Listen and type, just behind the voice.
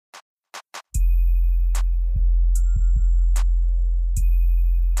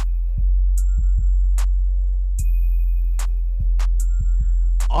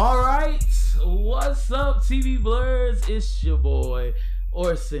TV Blurs? It's your boy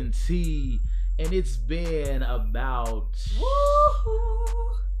Orson T, and it's been about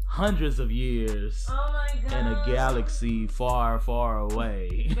hundreds of years in a galaxy far, far away.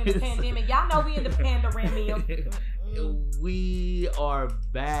 It's been a pandemic. Y'all know we in the pandemic. We are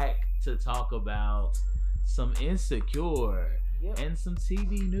back to talk about some Insecure. Yep. And some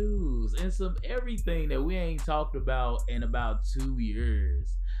TV news and some everything that we ain't talked about in about 2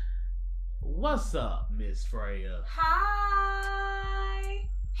 years. What's up, Miss Freya? Hi.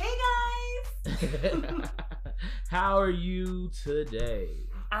 Hey guys. How are you today?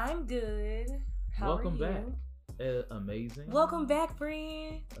 I'm good. Welcome back. Amazing. Welcome back,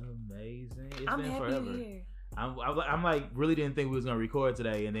 friend. Amazing. I'm happy forever. You're here. I'm like really didn't think we was gonna record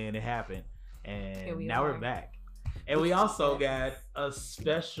today, and then it happened, and now we're back. And we also got a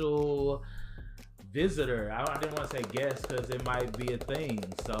special visitor. I didn't want to say guest because it might be a thing.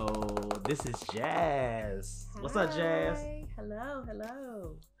 So this is Jazz. Hi. What's up, Jazz?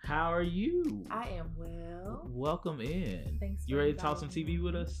 Hello. How are you? I am well. Welcome in. Thanks. You ready to talk some TV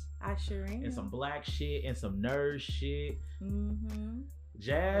with us? I sure am. And some black shit and some nerd shit. Mm-hmm.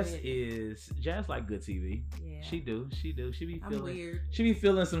 Jazz like good TV. Yeah. She be feeling. I'm weird. She be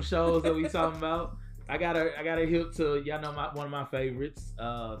feeling some shows that we talking about. I got her hip to y'all know one of my favorites,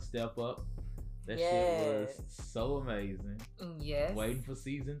 Step Up. That shit was so amazing. Yes. Waiting for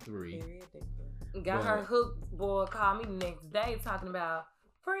season 3. Got her hooked. Boy called me the next day talking about,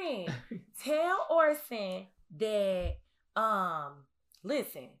 friend, tell Orson that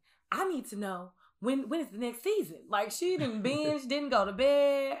listen, I need to know when is the next season. Like, she didn't binge, didn't go to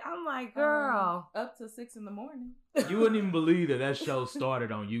bed. I'm like, girl, up to 6 a.m. You wouldn't even believe that show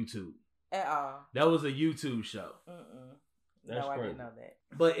started on YouTube. At all. That was a YouTube show. That's crazy. I didn't know that.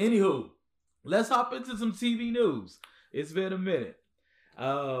 But anywho, let's hop into some TV news. It's been a minute.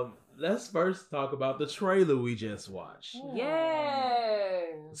 Let's first talk about the trailer we just watched.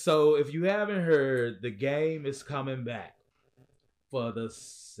 Yes. So if you haven't heard, the game is coming back for the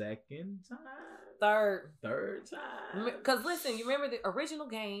second time? Third time. Because listen, you remember the original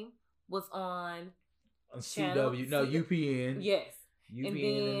game was on CW. No, UPN. Yes.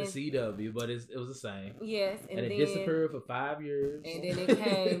 UPN and the CW, but it was the same. Yes, and it disappeared for 5 years. And then it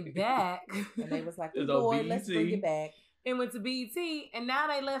came back. And they was like, boy, let's bring it back. And went to BET, and now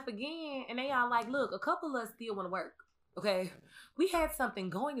they left again, and they all like, look, a couple of us still want to work. Okay? We had something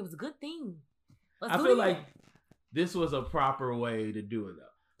going. It was a good thing. I feel like this was a proper way to do it, though.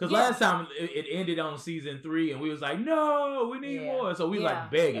 Because last time it ended on season 3, and we was like, no, we need more. So we like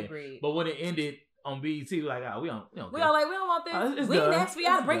begging. Agreed. But when it ended on BET, we like, we don't we all like, we don't want this. We didn't ask for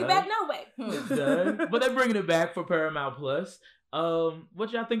y'all to bring it back no way. It's done. But they're bringing it back for Paramount Plus.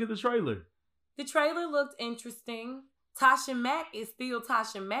 What y'all think of the trailer? The trailer looked interesting. Tasha Mack is still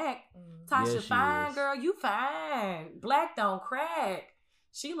Tasha Mack. Tasha fine, girl. You fine. Black don't crack.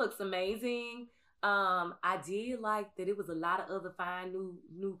 She looks amazing. I did like that it was a lot of other fine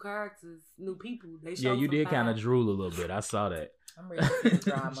new characters, new people. You did kind of drool a little bit. I saw that. I'm ready for the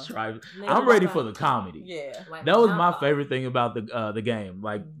drama. I'm ready for the comedy. Yeah, that was my favorite thing about the game.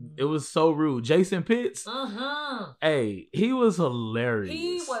 Like, it was so rude. Jason Pitts, hey, he was hilarious.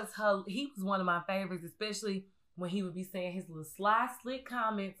 He was one of my favorites, especially when he would be saying his little sly, slick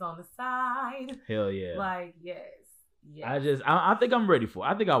comments on the side. Hell yeah! Like, yes. I think I'm ready for it.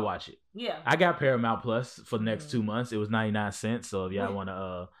 I think I'll watch it. Yeah. I got Paramount Plus for the next 2 months. It was 99 cents. So if y'all want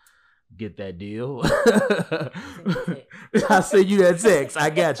to get that deal, I'll send you that text. I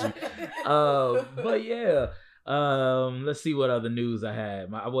got you. But yeah, let's see what other news I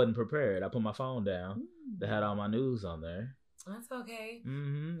had. I wasn't prepared. I put my phone down. They had all my news on there. That's okay.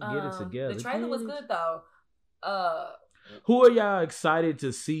 Get it together. The trailer was good though. Who are y'all excited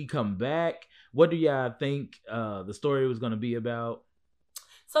to see come back? What do y'all think the story was going to be about?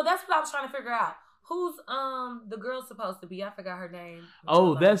 So that's what I was trying to figure out. Who's the girl supposed to be? I forgot her name.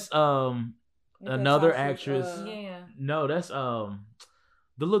 Oh, that's another actress. Yeah. No, that's the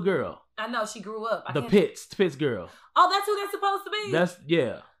little girl. I know she grew up. The Pitts girl. Oh, that's who that's supposed to be? That's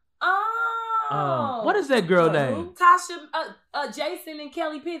Oh. What is that girl name? Tasha, Jason and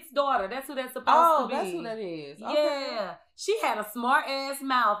Kelly Pitt's daughter. That's who that's supposed to be. Oh, that's who that is. Okay. Yeah. She had a smart ass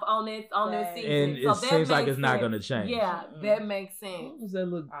mouth on this season. And it seems like it's not going to change. Yeah, that makes sense. What does that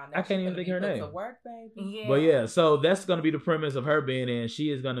look? I can't even think of her name. Work, baby. Yeah. But yeah, so that's going to be the premise of her being in. She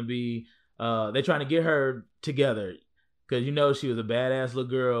is going to be, they're trying to get her together. Because she was a badass little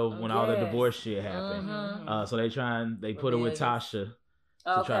girl when all the divorce shit happened. So they put her with Tasha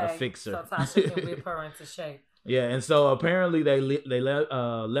to try to fix her. So Tasha can whip her into shape. Yeah, and so apparently they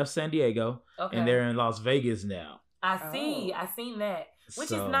left San Diego and they're in Las Vegas now. I seen that.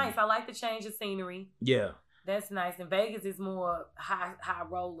 Which is nice. I like the change of scenery. Yeah. That's nice. And Vegas is more high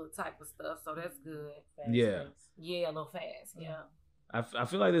roller type of stuff, so that's good. Fast. Yeah, a little fast. Yeah. I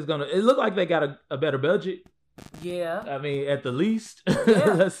feel like it looked like they got a better budget. Yeah. I mean, at the least.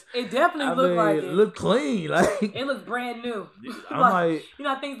 Yeah. It definitely looked like it. It looked clean. Like it looks brand new. I'm like, you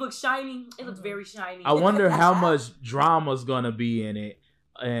know, things look shiny. It looks very shiny. I wonder how much drama's gonna be in it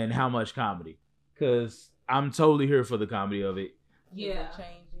and how much comedy. Because I'm totally here for the comedy of it. Yeah.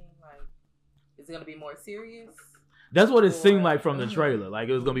 Is it gonna be more serious? That's what it seemed like from the trailer. Like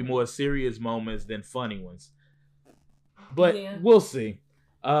it was gonna be more serious moments than funny ones. But we'll see.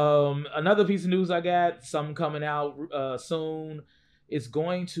 Another piece of news I got, something coming out soon. It's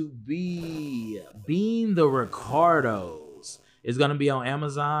going to be Being the Ricardos. It's gonna be on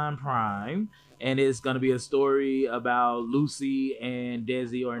Amazon Prime. And it's going to be a story about Lucy and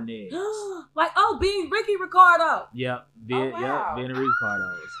Desi Arnaz. Being Ricky Ricardo. Yep. Being the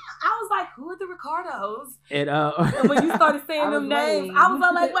Ricardos. I was like, who are the Ricardos? And when you started saying them names, I was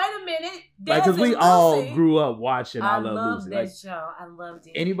like, wait a minute. Because we all grew up watching I Love Lucy. I love that show. I loved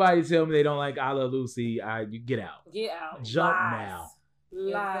it. Anybody tell me they don't like I Love Lucy, you get out. Get out. Jump now. It's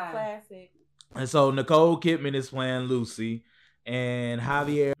a classic. And so Nicole Kidman is playing Lucy. And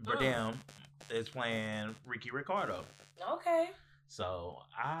Javier Bardem is playing Ricky Ricardo. Okay. So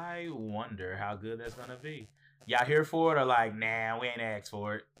I wonder how good that's gonna be. Y'all here for it or like, nah, we ain't asked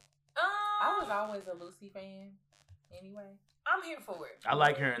for it? I was always a Lucy fan. Anyway, I'm here for it. I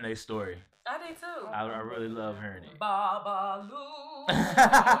like hearing their story. I did too. I really love hearing it. Baba Lou.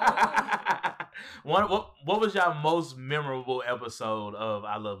 What was y'all most memorable episode of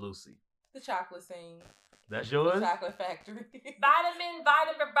I Love Lucy? The chocolate scene. That's yours? The Chocolate Factory. Vitamin.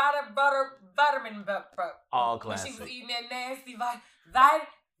 All classic. When she was eating that nasty vitamin.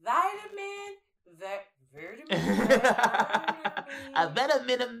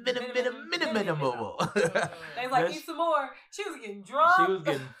 Minimal. They was like, eat some more. She was getting drunk. She was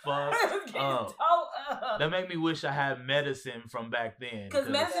getting fucked up. That made me wish I had medicine from back then. Because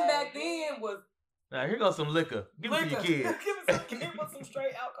medicine back then was... Now, here goes some liquor. Give it to your kids. Give me some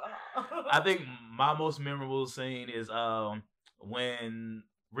straight alcohol. I think my most memorable scene is when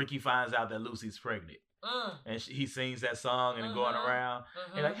Ricky finds out that Lucy's pregnant. And he sings that song and going around.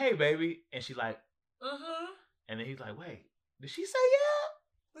 And like, hey, baby. And she's like, and then he's like, wait, did she say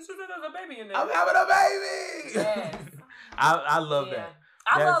yeah? She said there's a baby in there. I'm having a baby. Yes. I love that.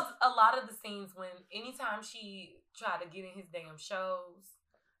 I love a lot of the scenes when anytime she tried to get in his damn shows.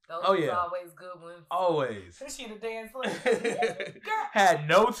 Those was always good ones. Always. She the dance lady. Had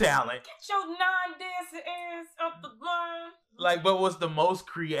no talent. Get your non-dancing ass up the line. Like, but was the most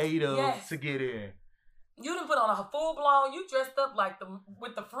creative to get in. You done put on a full blown. You dressed up like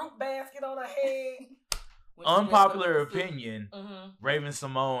with the fruit basket on her head. Unpopular opinion: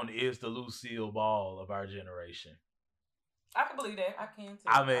 Raven-Symoné is the Lucille Ball of our generation. I can believe that. I can too.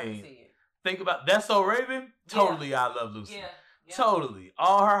 I mean, think about That's So Raven. Totally, I Love Lucy. Yeah. Totally.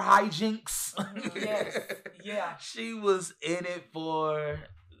 All her hijinks. Yes. Yeah. She was in it for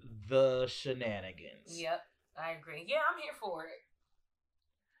the shenanigans. Yep. I agree. Yeah, I'm here for it.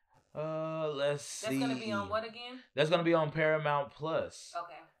 Let's see. That's going to be on what again? That's going to be on Paramount Plus.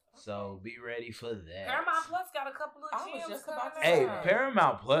 Okay. So be ready for that. Paramount Plus got a couple of gems coming out. Hey,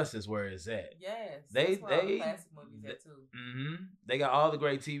 Paramount Plus is where it's at. Yes. They classic movies at too. They got all the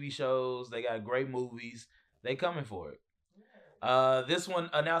great TV shows. They got great movies. They coming for it. This one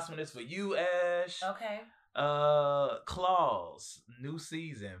announcement is for you, Ash. Okay. Claws, new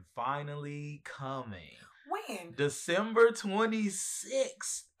season finally coming. When? December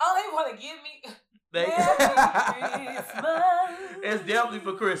 26th. Oh, they want to give me. It's definitely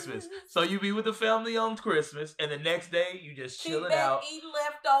for Christmas. So you be with the family on Christmas, and the next day you just chilling out, eat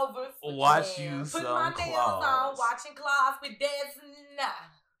leftovers, watch you some Claws. Put my nails on, watching Claws with Dad's.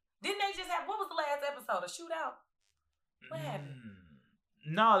 Didn't they just have? What was the last episode? A shootout? What happened?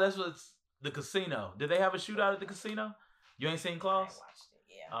 No, that's what's the casino. Did they have a shootout at the casino? You ain't seen Claws? I watched it.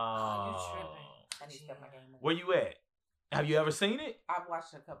 Yeah. You tripping? I need to step my game up. Where you at? Have you ever seen it? I've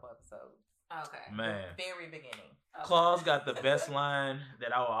watched a couple episodes. Okay. Man. The very beginning. Okay. Claws got the best line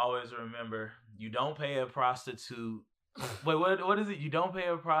that I will always remember. You don't pay a prostitute. Wait, what is it? You don't pay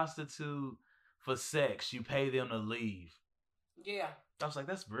a prostitute for sex. You pay them to leave. Yeah. I was like,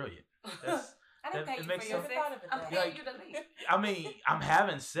 that's brilliant. I didn't pay you for your sex. I'm paying you to leave. I mean, I'm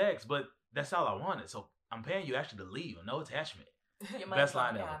having sex, but that's all I wanted. So I'm paying you actually to leave. No attachment. Best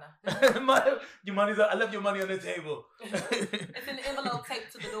line ever. Your money's up. I left your money on the table. It's in the envelope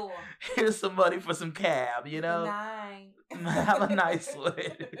taped to the door. Here's some money for some cab, you know? Nice. Have a nice one.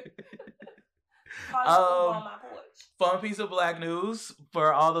 On my porch. Fun piece of black news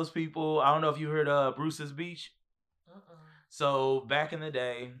for all those people. I don't know if you heard of Bruce's Beach. So back in the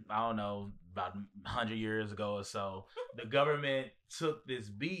day, I don't know, about 100 years ago or so, the government took this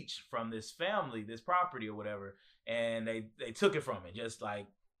beach from this family, this property or whatever, and they took it from it. Just like,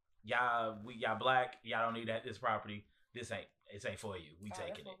 y'all black, y'all don't need this property. This ain't for you. We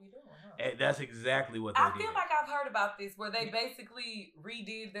taking it. And that's exactly what they did. I feel like I've heard about this, where they basically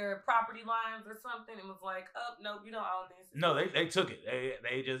redid their property lines or something and was like, oh, no, you don't own this. No, they took it.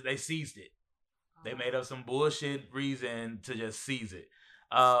 They seized it. They made up some bullshit reason to just seize it.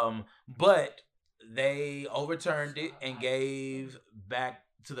 But they overturned it and gave back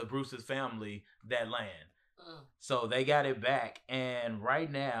to the Bruce's family that land. So they got it back. And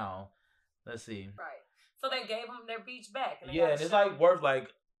right now, let's see. Right. So they gave them their beach back. And it's like worth like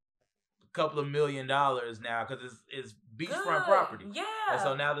a couple of $1 million now because it's beachfront property. Yeah. And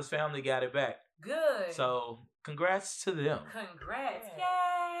so now this family got it back. Good. So congrats to them. Congrats. Yay.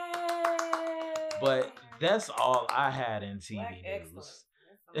 But that's all I had in TV news.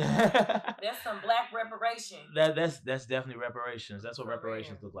 That's some black reparations. That's definitely reparations. That's what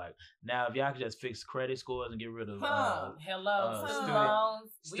reparations look like. Now, if y'all could just fix credit scores and get rid of student loans,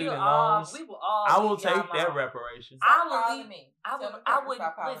 we will all. I will take that reparation. I would listen. I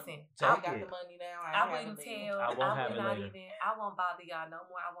got the money now. I wouldn't tell. I won't have it later. I won't bother y'all no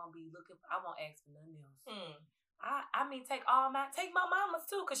more. I won't be looking. I won't ask for nothing else. I mean, take my mama's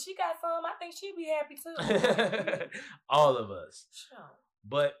too, cause she got some. I think she'd be happy too. All of us. Sure.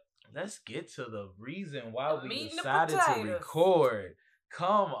 But let's get to the reason why we decided to record.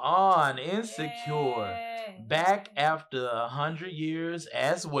 Come on, Insecure. Back after 100 years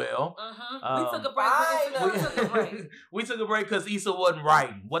as well. We took a break. We took a break because Issa wasn't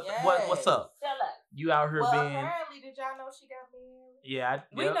writing. What's up? Tell us. You out here being... apparently, did y'all know she got married? Yeah,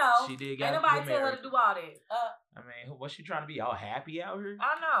 we know. She did get married. Ain't nobody tell her to do all that. I mean, what's she trying to be all happy out here?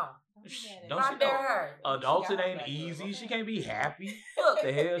 I know. Don't she dare her. Adulting ain't easy. She can't be happy. Look,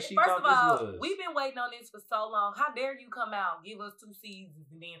 the hell she first thought of all, this was. We've been waiting on this for so long. How dare you come out, give us 2 seasons,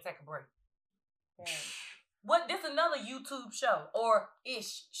 and then take a break? What? This another YouTube show or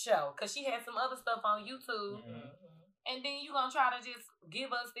ish show? Cause she had some other stuff on YouTube, and then you gonna try to just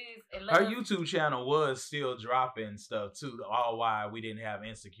give us this and let her YouTube channel was still dropping stuff too. All why we didn't have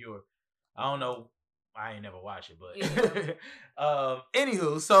Insecure. I don't know. I ain't never watched it, but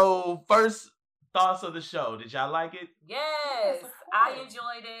anywho, so first thoughts of the show. Did y'all like it? Yes, I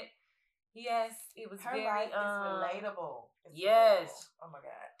enjoyed it. Yes, it was her very life is relatable. Yes. Relatable. Oh my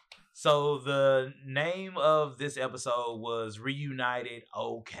god. So the name of this episode was Reunited.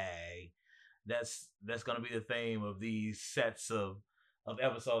 Okay, that's gonna be the theme of these sets of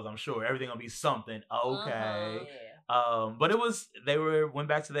episodes. I'm sure everything gonna be something. Okay. But they went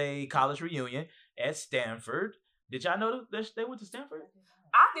back to their college reunion at Stanford. Did y'all know that they went to Stanford?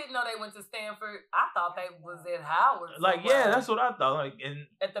 I didn't know they went to Stanford. I thought they was at Howard. Like, yeah, that's what I thought. Like, and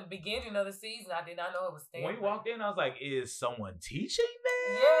at the beginning of the season, I did not know it was Stanford. When we walked in, I was like, "Is someone teaching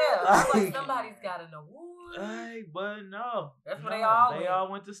there?" Yeah, I was like, somebody's got an award. But no, that's what they all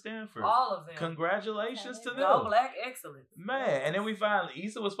went to Stanford. All of them. Congratulations to them. Go Black excellence, man. And then we found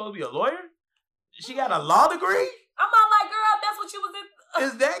Issa was supposed to be a lawyer. She got a law degree. I'm all like, girl, that's what you was in.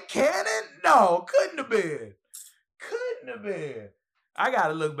 Is that canon? No, couldn't have been. I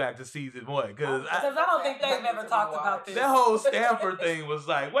gotta look back to season 1 because I don't think they've ever talked about this. That whole Stanford thing was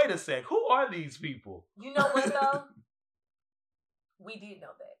like, wait a sec, who are these people? You know what though? We did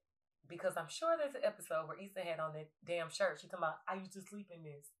know that because I'm sure there's an episode where Issa had on that damn shirt. She talking about, I used to sleep in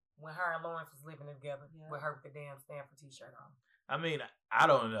this when her and Lawrence was living together with her with the damn Stanford t-shirt on. I mean, I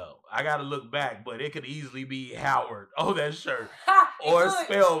don't know. I gotta look back, but it could easily be Howard on that shirt or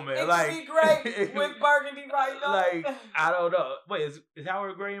Spellman. It like, could be great with burgundy right now. Like, I don't know. Wait, is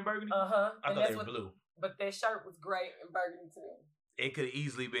Howard gray and burgundy? I thought they were blue. But that shirt was gray and burgundy too. It could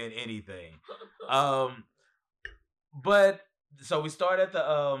easily been anything. But so we start at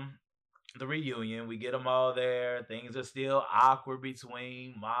the reunion. We get them all there. Things are still awkward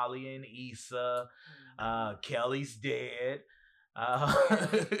between Molly and Issa. Kelly's dead.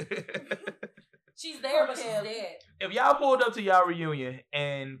 She's there, but she's dead. If y'all pulled up to y'all reunion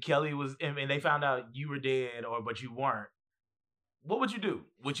and Kelly was, and they found out you were dead but you weren't, what would you do?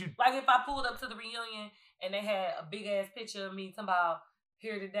 Would you like if I pulled up to the reunion and they had a big ass picture of me talking about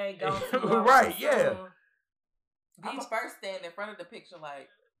here today, gone tomorrow? Right? Yeah. I'm first stand in front of the picture like.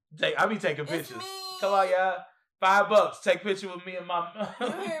 I be taking pictures. Come on, y'all. $5. Take a picture with me and my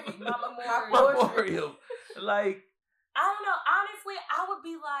memorial. Like. I don't know. Honestly, I would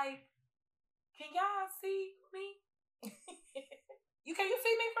be like, can y'all see me? You see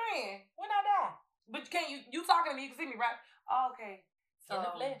me, friend? When I die? But you talking to me, you can see me, right? Oh, okay. So, in the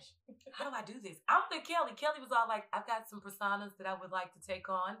flesh. How do I do this? I'm with Kelly. Kelly was all like, I've got some personas that I would like to take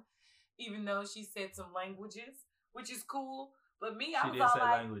on, even though she said some languages, which is cool. But me, I was all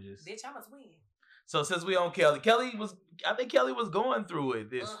like, languages. Bitch, I'm a twin. So since we on Kelly, I think Kelly was going through it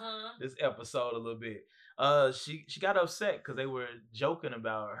this episode a little bit. She got upset because they were joking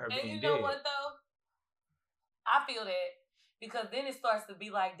about her being dead. And you know what though? I feel that because then it starts to be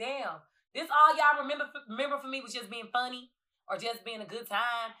like, damn, this all y'all remember for me was just being funny or just being a good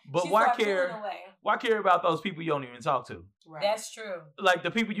time. But why care? Why care about those people you don't even talk to? Right. That's true. Like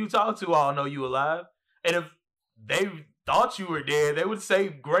the people you talk to all know you alive, and if they thought you were dead, they would say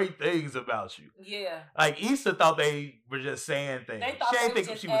great things about you. Yeah. Like Issa thought they were just saying things. They thought she didn't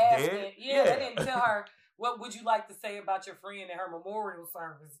think she was dead. Yeah, they didn't tell her, what would you like to say about your friend at her memorial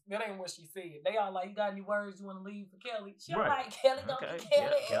service? That ain't what she said. They all like, you got any words you want to leave for Kelly? She like, Kelly gonna be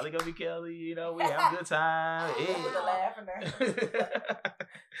Kelly. Yeah, Kelly gonna be Kelly. You know, we have a good time.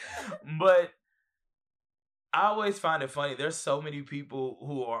 But I always find it funny. There's so many people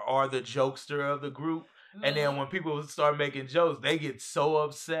who are the jokester of the group. And then when people start making jokes, they get so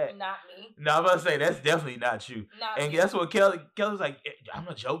upset. Not me. No, I'm about to say, that's definitely not you. And that's what Kelly's like, I'm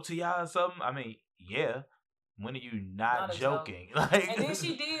a joke to y'all or something? I mean, yeah. When are you not joking? Like, and then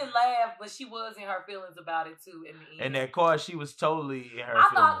she did laugh, but she was in her feelings about it too in the end. In that car, she was totally in her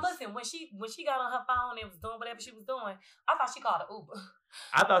feelings. Listen, when she got on her phone and was doing whatever she was doing, I thought she called an Uber.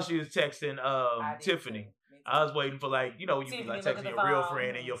 I thought she was texting Tiffany. I was waiting for like, you know, you be like texting your real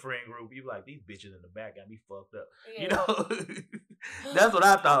friend in your friend group. You be like, these bitches in the back got me fucked up. Yeah. You know? That's what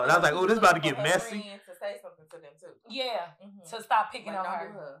I thought. I was like, oh, this about to get messy. To say something to them too. Yeah. To stop picking on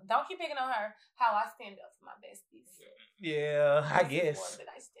her. Don't keep picking on her. How I stand up for my besties. Yeah, I guess. That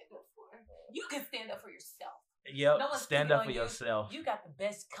I stand up for. You can stand up for yourself. Yep. No, stand up for yourself. You got the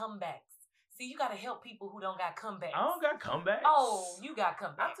best comebacks. See, you gotta help people who don't got comebacks. I don't got comebacks. Oh, you got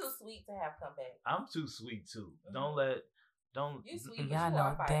comebacks. I'm too sweet to have comebacks. I'm too sweet too. You sweet. Y'all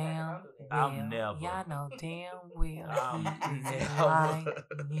know damn well. I'm never. Y'all know damn well. He is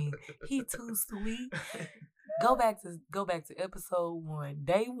lying. He too sweet. Go back to episode 1,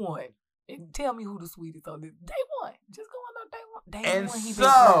 day 1, and tell me who the sweetest on this. Day 1. Just go on day 1. Day and 1. He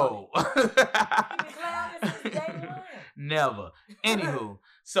so. He been clowning since day 1. Never. Anywho,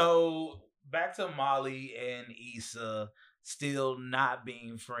 so. Back to Molly and Issa still not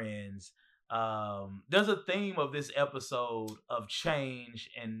being friends. There's a theme of this episode of change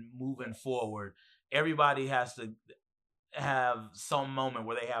and moving forward. Everybody has to have some moment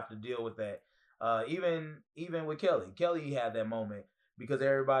where they have to deal with that. Even with Kelly. Kelly had that moment because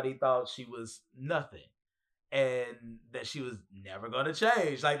everybody thought she was nothing. And that she was never gonna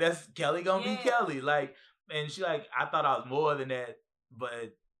change. Like that's Kelly gonna be Kelly. Like, and she like, I thought I was more than that,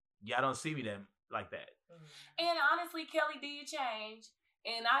 but y'all don't see me like that. And honestly, Kelly did change.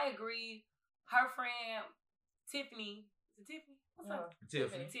 And I agree. Her friend, Tiffany. Is it Tiffany? What's up?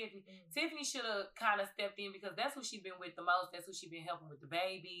 Tiffany. Tiffany should have kind of stepped in because that's who she's been with the most. That's who she's been helping with the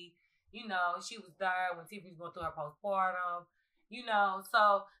baby. You know, she was there when Tiffany was going through her postpartum. You know,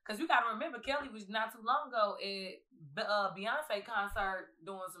 so, because you got to remember, Kelly was not too long ago at Beyonce concert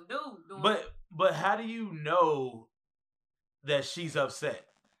doing some dude. But how do you know that she's upset?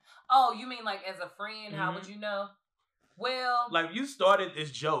 Oh, you mean like as a friend? How would you know? Well, like you started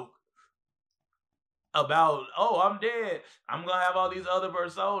this joke about, oh, I'm dead. I'm gonna have all these other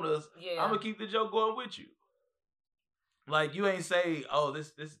personas. Yeah. I'm gonna keep the joke going with you. Like you ain't say, oh,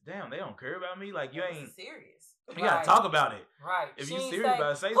 this damn, they don't care about me. Like you ain't serious. You gotta talk about it. Right. If you serious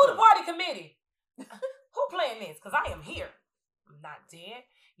about it, say who something. Who the party committee? Who playing this? Because I am here. I'm not dead.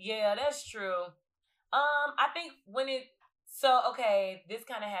 Yeah, that's true. I think okay, this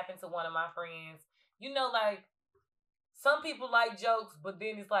kind of happened to one of my friends. You know, like, some people like jokes, but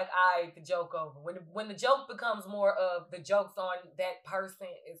then it's like, the joke over. When the joke becomes more of the jokes on that person,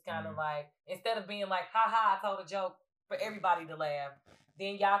 it's kind of like, instead of being like, ha, I told a joke for everybody to laugh,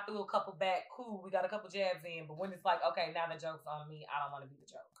 then y'all threw a couple back, cool, we got a couple jabs in, but when it's like, okay, now the joke's on me, I don't want to be the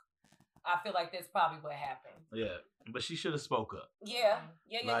joke. I feel like that's probably what happened. Yeah, but she should have spoke up. Yeah.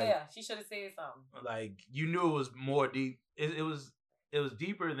 She should have said something. Like, you knew it was more deep. It was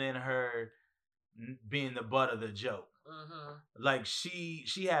deeper than her being the butt of the joke. Mm-hmm. Like she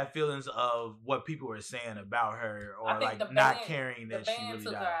had feelings of what people were saying about her, or like not caring that she really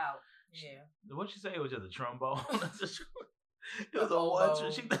died. Her out. Yeah. What'd she say? It was just a trombone. It was a one.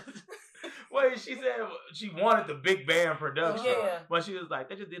 She said she wanted the big band production. Yeah. But she was like,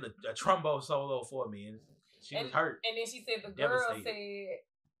 they just did a trombone solo for me, and she was hurt. And then she said the girl said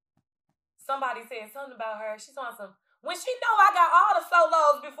somebody said something about her. She's on some. When she know I got all the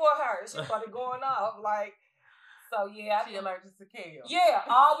solos before her, she started going off like. So yeah, she allergic to kale. Yeah,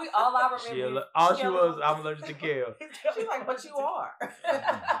 all I remember. I'm allergic to kale. She's like, but you are.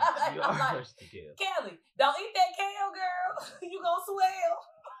 You are allergic to kale. Kelly, don't eat that kale, girl. You gonna swell.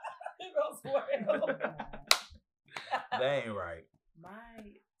 You gonna swell. That ain't right. My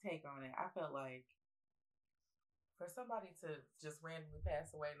take on it, I felt like for somebody to just randomly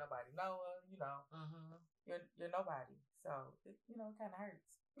pass away, nobody know her, you're nobody. So it kind of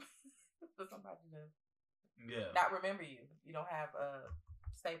hurts for somebody to. Yeah. Not remember you. You don't have a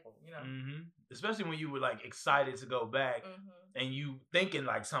staple, Mm-hmm. Especially when you were like excited to go back and you thinking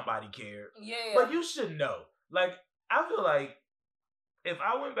like somebody cared. Yeah. But you should know. Like, I feel like if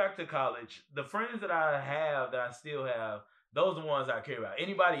I went back to college, the friends that I still have, those are the ones I care about.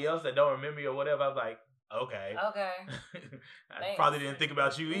 Anybody else that don't remember me or whatever, I'm like, okay. I probably didn't think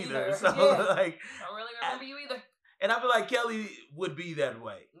about you either. So like, I don't really remember you either. And I feel like Kelly would be that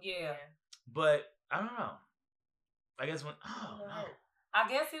way. Yeah. But I don't know. I guess no. I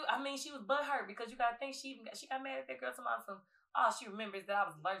guess she was butthurt because you gotta think she got mad at that girl tomorrow. She remembers that I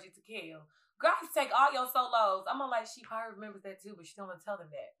was allergic to kale. Girl, I used to take all your solos. I'm like, she probably remembers that too, but she don't want to tell them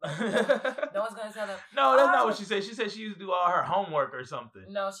that. Like, no one's gonna tell them. No, that's not what she said. She said she used to do all her homework or something.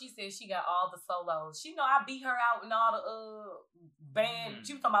 No, she said she got all the solos. She know I beat her out in all the band.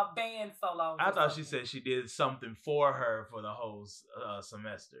 She was talking about band solos. I thought she said she did something for her for the whole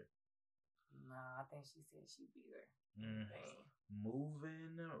semester. Nah, I think she said she beat her.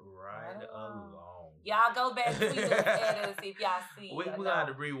 Moving right along. Y'all go back to us if y'all see. We got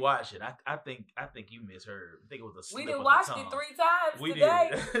to rewatch it. I think you misheard. I think it was a slip. We done watched it 3 times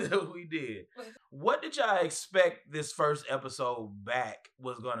today. Did. We did. What did y'all expect this first episode back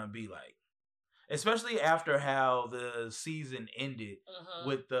was gonna be like? Especially after how the season ended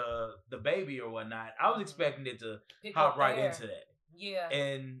with the baby or whatnot. I was expecting it to hop right into that. Yeah.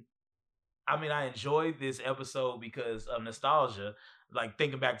 And I enjoyed this episode because of nostalgia, like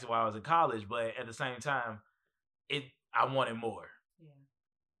thinking back to when I was in college, but at the same time, I wanted more. Yeah.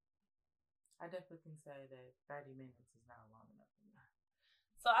 I definitely can say that 30 minutes is not long enough for me.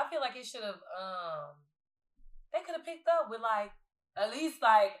 So I feel like it should have, they could have picked up with like, at least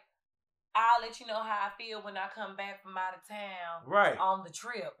like, I'll let you know how I feel when I come back from out of town. Right. On the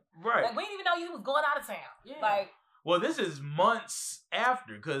trip. Right. Like, we didn't even know you was going out of town. Yeah. Like, well, this is months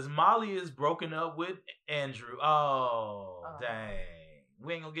after because Molly is broken up with Andrew. Oh, dang.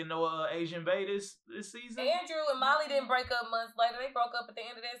 We ain't gonna get no Asian Bay this season? Andrew and Molly didn't break up months later. They broke up at the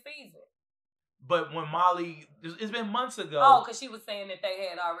end of that season. But when Molly, it's been months ago. Oh, because she was saying that they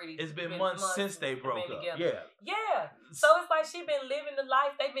had already. It's been months since they broke up. Yeah. Yeah. So it's like she been living the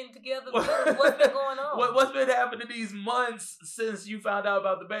life. They've been together. What's been going on? What's been happening these months since you found out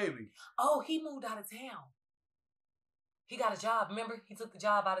about the baby? Oh, he moved out of town. He got a job. Remember, he took the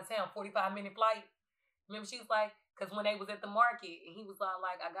job out of town, 45-minute flight. Remember, she was like, because when they was at the market, and he was all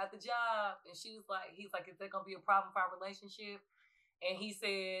like, I got the job. And she was like, he's like, is that going to be a problem for our relationship? And he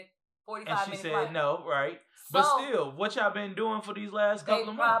said, 45 minutes. And she said, no, right. So, but still, what y'all been doing for these last couple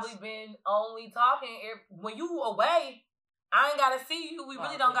of months? They've probably been only talking. When you away, I ain't got to see you. We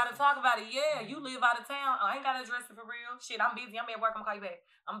really don't got to talk about it. Yeah, you live out of town. I ain't got to address it for real. Shit, I'm busy. I'm at work. I'm going to call you back.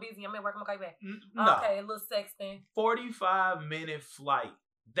 I'm busy. I'm at work. I'm going to call you back. No. Okay, a little sexting. 45-minute flight.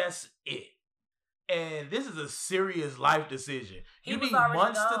 That's it. And this is a serious life decision. You need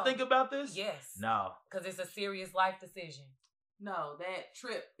months to think about this? Yes. No. Because it's a serious life decision. No, that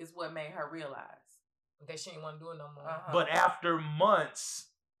trip is what made her realize that she didn't want to do it no more. But after months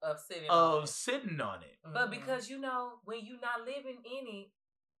of sitting on it. But because, when you're not living in it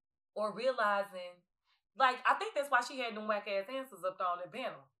or realizing, like, I think that's why she had them whack-ass answers up there on the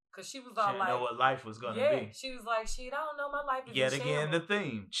panel. Because she was all she didn't know what life was going to be. She was like, shit, I don't know, my life is yet again, the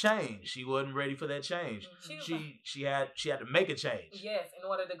theme, change. She wasn't ready for that change. She had to make a change. Yes, in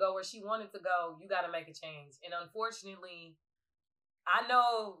order to go where she wanted to go, you got to make a change. And unfortunately, I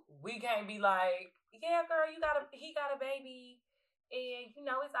know we can't be like, yeah, girl, he got a baby, and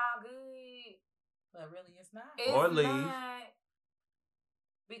it's all good. But really, it's not. Or leave. Not,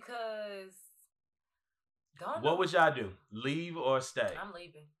 because what would y'all do? Leave or stay? I'm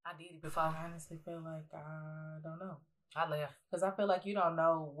leaving. I did it before. I honestly feel like I don't know. I left because I feel like you don't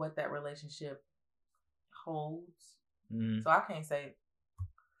know what that relationship holds. Mm-hmm. So I can't say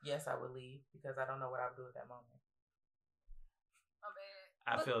yes, I would leave because I don't know what I would do at that moment.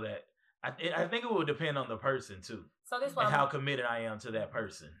 I feel that. I think it will depend on the person too. So this one, and how committed I am to that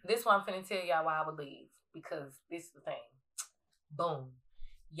person. This one I'm finna tell y'all why I would leave, because this is the thing. Boom.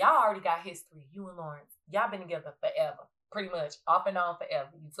 Y'all already got history. You and Lawrence. Y'all been together forever. Pretty much. Off and on forever.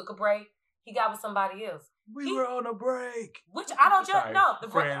 You took a break. he got with somebody else. We were on a break. Which I don't just know. The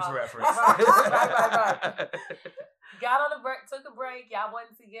Friends reference. Right. Got on a break, took a break. Y'all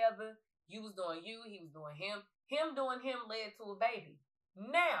wasn't together. You was doing you. He was doing him. Him doing him led to a baby.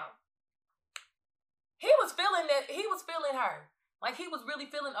 Now, he was feeling that. He was feeling her. Like, he was really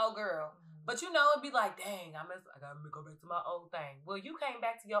feeling old girl. But, you know, it'd be like, dang, I gotta go back to my old thing. Well, you came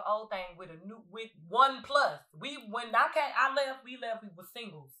back to your old thing with one plus. We left, we were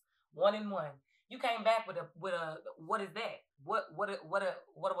singles. 1 and 1. You came back with a what is that?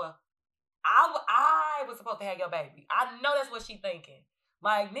 I was supposed to have your baby. I know that's what she thinking.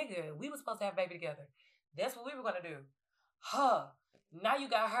 Like, nigga, we were supposed to have a baby together. That's what we were gonna do. Now you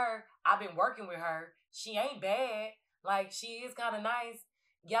got her. I've been working with her. She ain't bad. Like, she is kind of nice.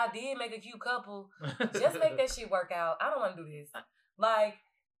 Y'all did make a cute couple. Just make that shit work out. I don't want to do this. Like,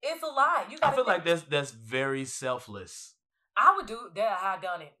 it's a lot. I feel like that's very selfless. I would do that. How I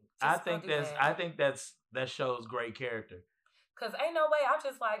done it. I think that shows great character. Cause ain't no way. I'm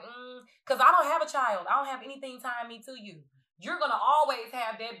just like, cause I don't have a child. I don't have anything tying me to you. You're gonna always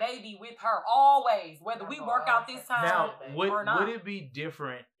have that baby with her, always, whether we work out this time now, or not. Would it be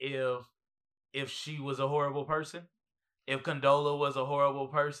different if she was a horrible person? If Condola was a horrible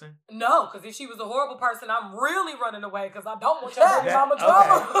person? No, because if she was a horrible person, I'm really running away because I don't want your baby mama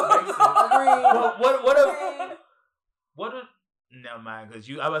drama. Well, what if never mind, because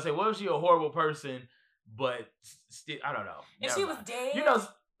I was about to say, what if she a horrible person, but still, I don't know. If she was dead, you know,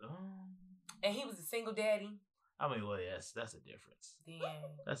 and he was a single daddy. I mean, well, yes, that's a difference. Damn.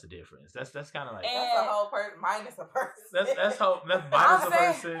 That's a difference. That's kind of like that's a whole person minus a person. That's minus a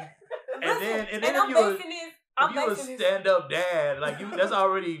person. And then if you a stand up dad, like that's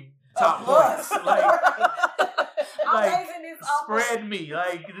already top points. Like spread me.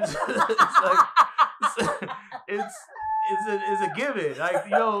 Like it's a given. Like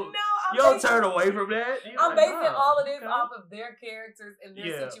you don't turn away from that. I'm basing all of this off of their characters and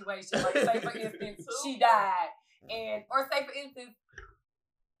their situation. Like, say for instance, she died. Or say for instance,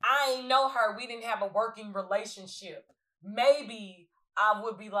 I ain't know her. We didn't have a working relationship. Maybe I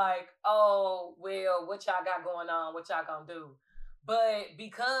would be like, oh, well, what y'all got going on? What y'all gonna do? But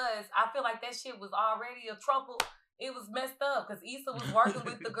because I feel like that shit was already a trouble, it was messed up because Issa was working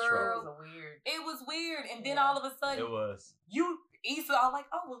with the girl. It was weird. And then all of a sudden, Issa, I was like,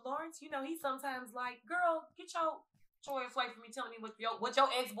 oh, well, Lawrence, he sometimes like, girl, get your choice away from me telling me what your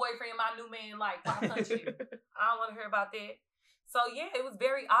ex-boyfriend, my new man, like, why touch you? I don't want to hear about that. So, yeah, it was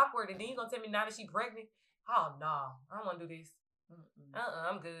very awkward. And then you going to tell me now that she pregnant? Oh, no, I don't want to do this.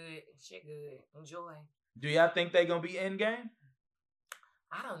 I'm good. Shit good. Enjoy. Do y'all think they going to be endgame?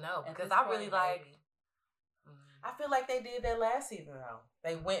 I don't know. Because I really like... I feel like they did that last season, though.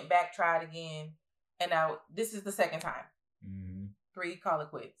 They went back, tried again, and now this is the second time. 3, call it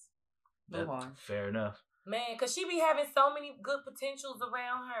quits. Move on. Fair enough. Man, because she be having so many good potentials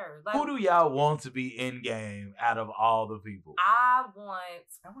around her. Like, who do y'all want to be in game out of all the people? I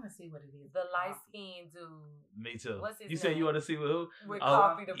want to see what it is. The light-skinned dude. Me too. What's his name? You said you want to see who? With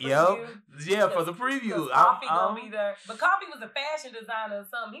Coffee, the preview. Yeah, for the preview. Coffee gonna be there. But Coffee was a fashion designer or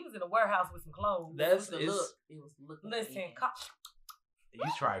something. He was in a warehouse with some clothes. That's the look. It was looking. Listen, you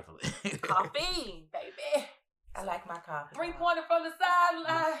trifling. Coffee, baby. I like my coffee. 3-pointer from the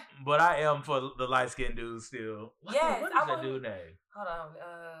sideline. But I am for the light-skinned dude still. Yes. What is that dude's name? Hold on.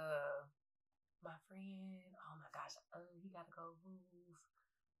 My friend. Oh my gosh. He got to go move.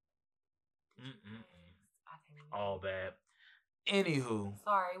 All bad. Anywho.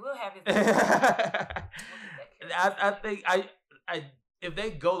 Sorry, we'll have his. I think if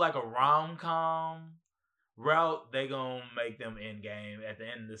they go like a rom-com route, they gonna make them end game at the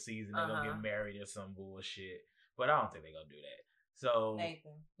end of the season. They're gonna get married or some bullshit. But I don't think they're gonna do that. So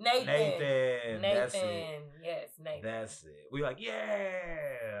Nathan. That's it. Yes, Nathan. That's it. We like,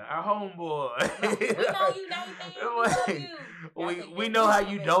 yeah, our homeboy. We know you, Nathan. We know how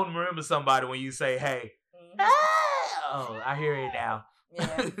you don't remember somebody when you say, hey. Oh, I hear it now. Yeah.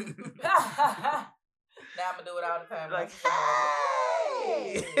 Now I'm gonna do it all the time. Like,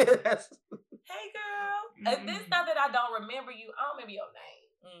 hey. Hey, girl. And this not that I don't remember you. I don't remember your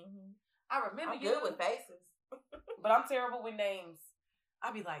name. I remember I'm you. Good with faces. But I'm terrible with names.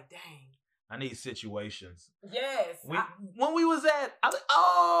 I be like, dang. I need situations. Yes. When we was at, I was like,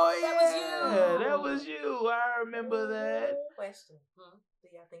 oh, yeah. That was you. That was you. I remember that. Question. Do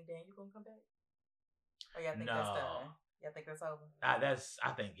y'all think Daniel gonna come back? Or y'all think that's done? Y'all think that's over? I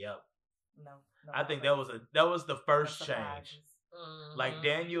think, yep. No I think that was the first change. Like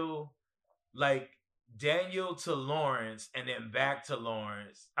Daniel, like Daniel to Lawrence and then back to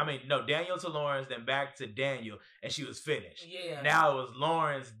Lawrence. I mean, no, Daniel to Lawrence, then back to Daniel, and she was finished. Yeah. Now it was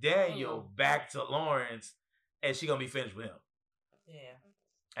Lawrence, Daniel, back to Lawrence, and she gonna be finished with him. Yeah.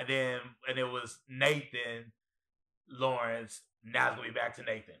 And it was Nathan, Lawrence. Now it's gonna be back to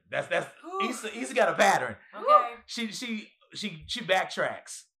Nathan. That's Issa got a pattern. Okay. She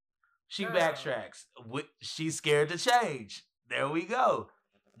backtracks. She backtracks. She's scared to change. There we go.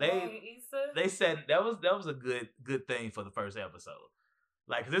 They said that was a good thing for the first episode.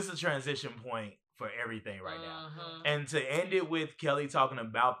 Like, this is a transition point for everything right now. And to end it with Kelly talking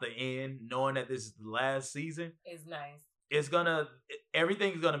about the end, knowing that this is the last season, is nice.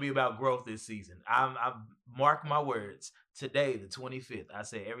 Everything's gonna be about growth this season. I mark my words. Today, the 25th, I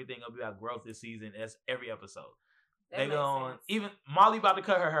say everything gonna be about growth this season. That's every episode. They going even Molly about to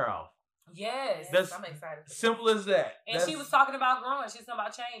cut her hair off. Yes, I'm excited. Simple as that. And she was talking about growing. She's talking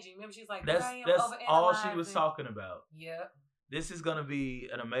about changing. Remember, she's like, that's all she was talking about. Yeah. This is gonna be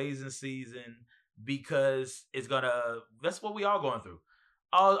an amazing season because that's what we all going through.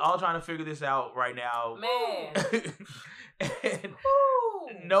 All trying to figure this out right now. Man. And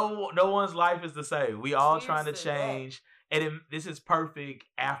no one's life is the same. We all trying to change. And this is perfect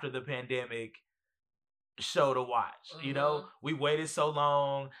after the pandemic show to watch. You know, we waited so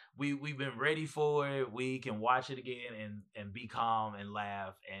long. We've been ready for it. We can watch it again and be calm and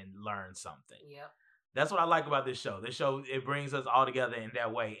laugh and learn something. Yep. That's what I like about this show. This show, it brings us all together in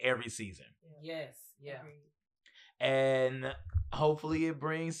that way every season. Yes. Yeah. And hopefully it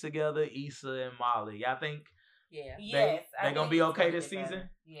brings together Issa and Molly. I think they're going to be okay this season.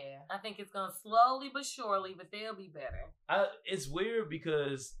 Better. Yeah. I think it's going to slowly but surely, but they'll be better. It's weird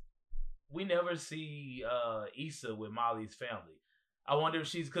because we never see Issa with Molly's family. I wonder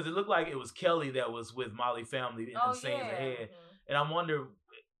if because it looked like it was Kelly that was with Molly's family in the scenes ahead. And I wonder,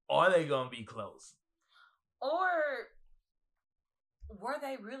 are they going to be close? Or were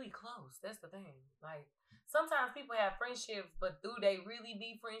they really close? That's the thing. Like, sometimes people have friendships, but do they really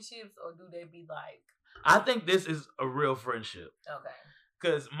be friendships, or do they be like... I think this is a real friendship. Okay.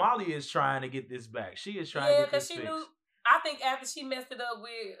 Because Molly is trying to get this back. She is trying to get this fixed. Knew, I think after she messed it up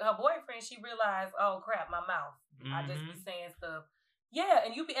with her boyfriend, she realized, oh crap, my mouth. I just be saying stuff. Yeah,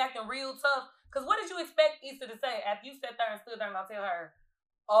 and you be acting real tough. Because what did you expect Issa to say after you sat there and stood there and I tell her,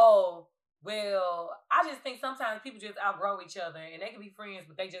 oh, well, I just think sometimes people just outgrow each other and they can be friends,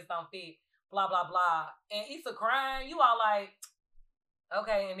 but they just don't fit, blah, blah, blah. And Issa crying, you all like,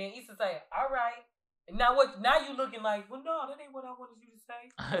 okay. And then Issa say, all right. And now you looking like, well, no, that ain't what I wanted you to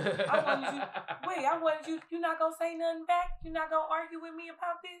say. I wanted you not going to say nothing back? You not going to argue with me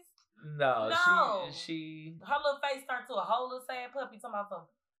about this? No. She her little face turned to a whole little sad puppy talking about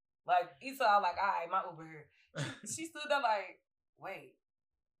something. Like, Issa, I like, all right, my Uber here. She stood there like, wait.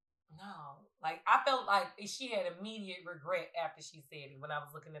 No. Like, I felt like she had immediate regret after she said it when I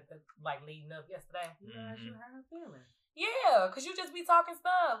was looking at the, like, leading up yesterday. Yeah, she hurt her feelings. Yeah, because you just be talking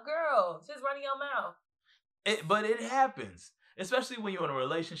stuff, girl. Just running your mouth. But it happens. Especially when you're in a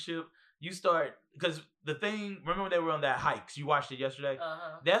relationship. You start, because the thing, remember when they were on that hike? You watched it yesterday?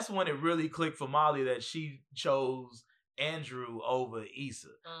 That's when it really clicked for Molly that she chose Andrew over Issa.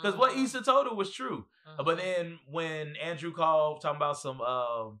 Because what Issa told her was true. But then when Andrew called talking about some...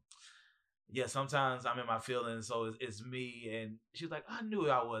 sometimes I'm in my feelings, so it's me. And she's like, I knew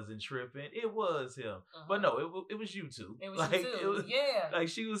I wasn't tripping. It was him. But no, it was you two. It was you too. Like,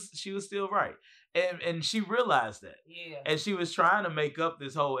 she was still right. And she realized that. Yeah. And she was trying to make up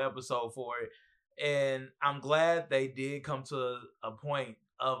this whole episode for it. And I'm glad they did come to a point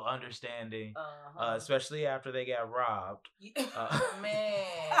of understanding, especially after they got robbed. Man.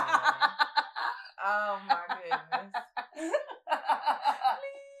 Oh, my goodness.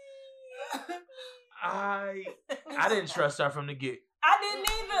 I didn't trust her from the get. I didn't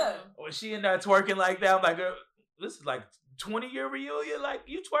either. When she and that twerking like that, I'm like, girl, this is like 20-year reunion. Like,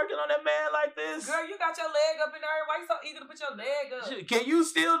 you twerking on that man like this? Girl, you got your leg up in there. Why you so eager to put your leg up? Can you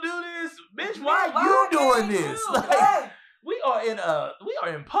still do this, bitch? Why you doing this? Like, we are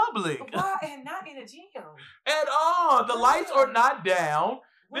in public. Why and not in a gym at all? The lights are not down.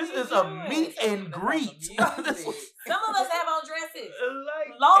 This is a meet and greet. Some of us have on dresses,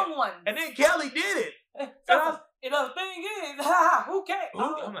 like, long ones, and then Kelly did it. And the thing is, who cares?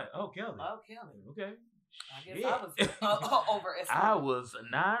 I'm like, oh, Kelly. Okay. I guess I was overestimated. I was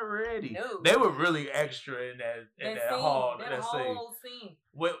not ready. No. They were really extra in that hall. That whole scene.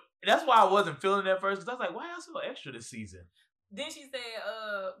 Well, that's why I wasn't feeling it at first, because I was like, why y'all so extra this season? Then she said,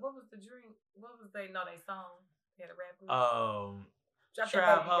 what was the drink? What was they song? They had a rap group.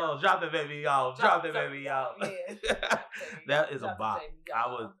 Trap hoe. Drop the baby off. Drop the baby off. Yeah. That is a bop.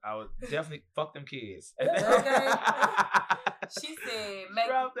 I would definitely fuck them kids. Okay. She said, make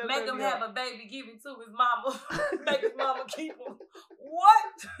him have a baby, give him to his mama. Make his mama keep him.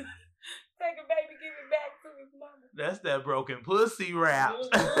 What? Take a baby, give it back to his mama. That's that broken pussy rap.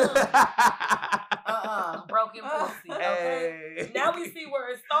 Broken pussy. Okay. Hey. Now we see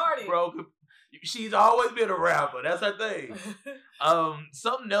where it started. Broken. She's always been a rapper. That's her thing.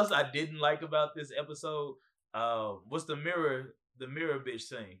 Something else I didn't like about this episode was the mirror bitch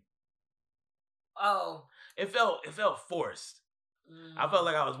thing. Oh. It felt forced. I felt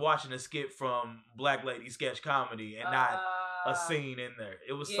like I was watching a skit from Black Lady Sketch Comedy and not a scene in there.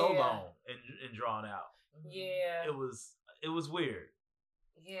 It was so long and drawn out. Yeah. It was weird.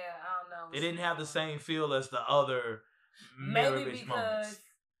 Yeah, I don't know. It didn't have the same feel as the other mirror bitch moments.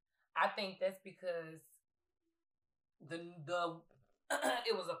 I think that's because the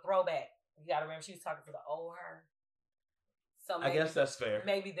it was a throwback. You gotta remember she was talking to the old her. So maybe, I guess that's fair.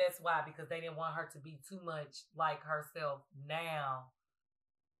 Maybe that's why, because they didn't want her to be too much like herself now,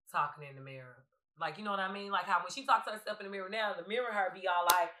 talking in the mirror. Like, you know what I mean? Like how when she talks to herself in the mirror now, the mirror her be all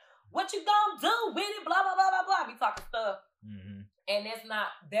like, "What you gonna do with it?" Blah blah blah blah blah. Be talking stuff. Mm-hmm. And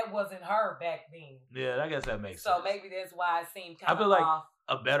that wasn't her back then. Yeah, I guess that makes sense. So maybe that's why it seemed kind of I feel like off.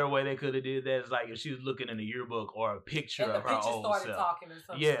 A better way they could have did that is like if she was looking in a yearbook or a picture of her old self. And the picture started talking or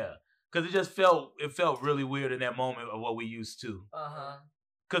something. Yeah, because it just felt really weird in that moment of what we used to.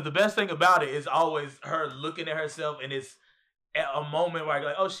 Because the best thing about it is always her looking at herself, and it's at a moment where I go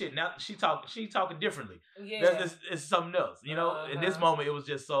like, oh shit, now she talking differently. Yeah, it's something else. You know, in this moment it was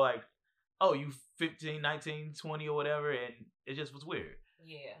just so like, oh, you 15, 19, 20 or whatever, and it just was weird.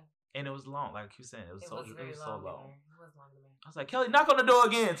 Yeah. And it was long, like you said. It was so long. It was long to me. I was like, Kelly, knock on the door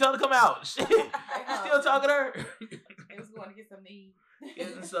again. Tell her to come out. Shit. You still talking to her? They was going to get something to eat.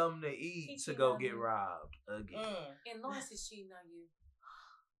 Getting something to eat to go get robbed again. And Lawrence is cheating on you.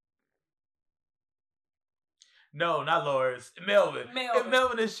 No, not Lawrence. Melvin. If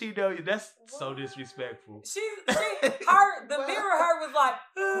Melvin is cheating on you, that's so disrespectful. The mirror her was like,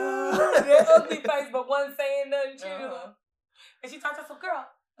 that ugly face, but wasn't saying nothing to her. And she talked to some girl.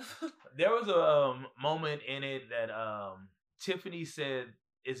 There was a moment in it that Tiffany said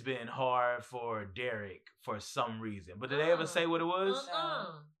it's been hard for Derek for some reason. But did they ever say what it was?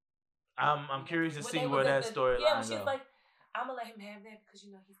 I'm curious to see where that storyline goes. Yeah, she's like, I'm going to let him have that because,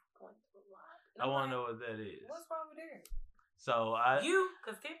 you know, he's going through a lot. I want to know what that is. What's wrong with Derek? So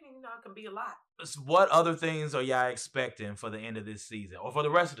because Tiffany, you know, it can be a lot. What other things are y'all expecting for the end of this season or for the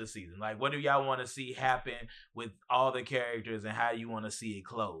rest of the season? Like, what do y'all want to see happen with all the characters and how you want to see it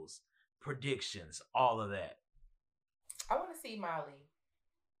close? Predictions, all of that. I want to see Molly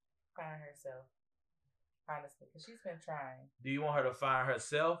find herself, honestly, because she's been trying. Do you want her to find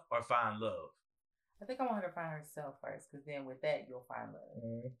herself or find love? I think I want her to find herself first, because then with that, you'll find love.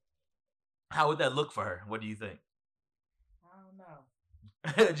 Mm-hmm. How would that look for her? What do you think? I don't know.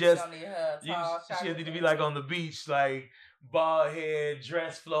 Just she need to be like on the beach, like bald head,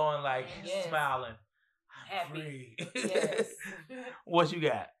 dress flowing, like smiling, happy. Free. Yes. What you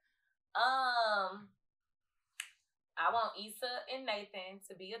got? I want Issa and Nathan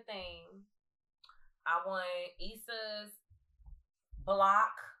to be a thing. I want Issa's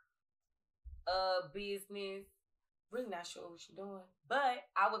block business. Really not sure what she's doing, but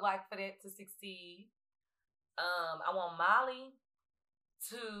I would like for that to succeed. I want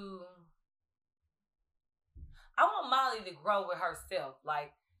Molly to grow with herself,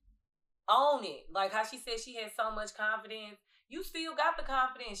 like own it. Like how she said she had so much confidence. You still got the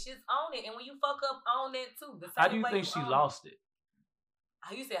confidence. Just own it. And when you fuck up, own that too. How do you think she lost it?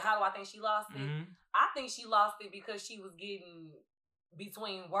 You said, how do I think she lost it? Mm-hmm. I think she lost it because she was getting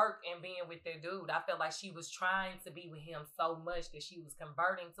between work and being with that dude. I felt like she was trying to be with him so much that she was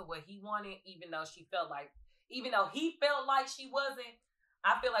converting to what he wanted, even though he felt like she wasn't.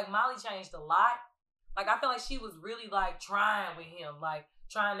 I feel like Molly changed a lot. Like, I feel like she was really, like, trying with him, like,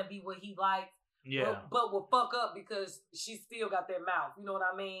 trying to be what he liked. Yeah. But will fuck up because she still got that mouth. You know what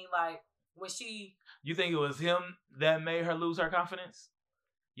I mean? Like, when she... You think it was him that made her lose her confidence?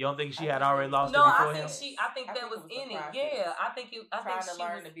 You don't think she had already lost it before him? I think that was in it. Yeah. I think she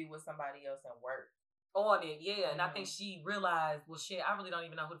learn to be with somebody else and work on it. Yeah. Mm-hmm. And I think she realized, well, shit, I really don't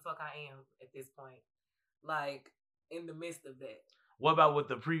even know who the fuck I am at this point. Like, in the midst of that. What about with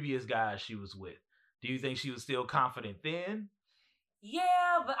the previous guys she was with? Do you think she was still confident then?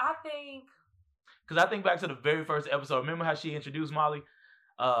 Yeah, but I think... Because I think back to the very first episode. Remember how she introduced Molly?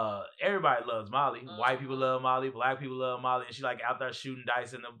 Everybody loves Molly. Mm-hmm. White people love Molly. Black people love Molly. And she like out there shooting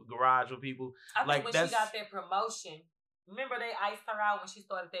dice in the garage with people. I think when she got that promotion, Remember they iced her out when she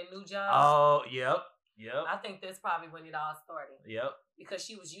started that new job? Oh, yep. I think that's probably when it all started. Yep. Because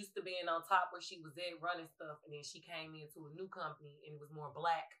she was used to being on top where she was at running stuff, and then she came into a new company and it was more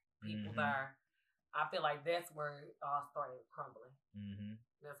black people there. I feel like that's where it all started crumbling.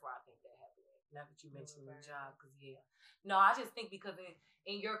 That's where I think that happened. Now that you mentioned your job, because no, I just think because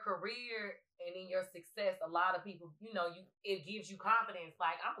in your career and in your success, a lot of people, it gives you confidence.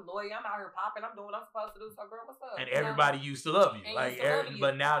 Like, I'm a lawyer, I'm out here popping, I'm doing what I'm supposed to do. So, girl, what's up? And everybody used to love you,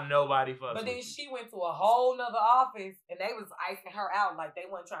 but now nobody fucks. But then with she went to a whole nother office, and they was icing her out. Like, they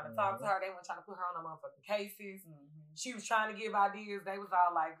weren't trying to talk to her, they weren't trying to put her on no motherfucking cases. She was trying to give ideas. They was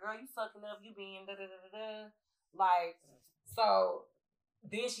all like, "Girl, you sucking up, you being da da da da da." Like, so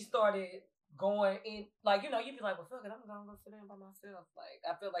then she started going in, like, you'd be like, well, fuck it, I'm gonna go sit down by myself. Like,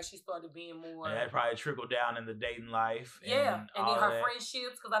 I feel like she started being more. And that probably trickled down in the dating life. Yeah, and then her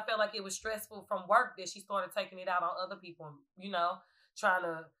friendships, because I felt like it was stressful from work that she started taking it out on other people, trying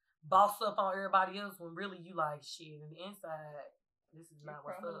to boss up on everybody else when really you like, shit, on the inside, this is not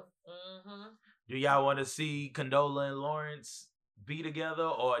what's up. Do y'all want to see Condola and Lawrence be together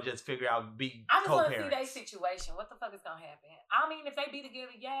or just figure out I just want to see their situation. What the fuck is gonna happen? I mean, if they be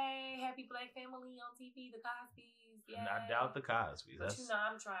together, yay, happy black family on TV, the Cosbys, yay. I doubt the Cosbys. But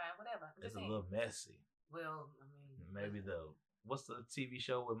I'm trying, whatever. It's a little messy. Well, I mean, maybe what's the TV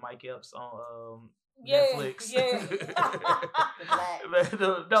show with Mike Epps on Netflix? Yeah. The Blacks.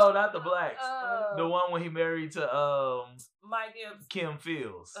 No, not the Blacks. The one when he married to Mike Epps, Kim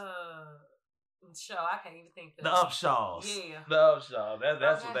Fields. Show, I can't even think of the Upshaws. Yeah. The Upshaws.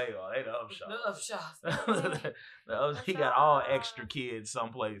 That's what they are. They the Upshaws. The Upshaws. He got all extra kids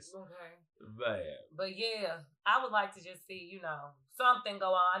someplace. Okay. Bad. But yeah, I would like to just see, something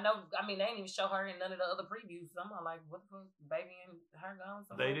go on. I mean, they didn't even show her in none of the other previews. So I'm like, what the fuck? Baby and her gone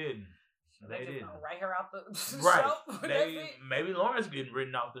somewhere? They didn't. They just write her out the right. show. Maybe Lawrence getting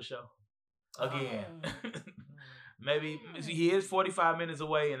written off the show. Again. Maybe he is 45 minutes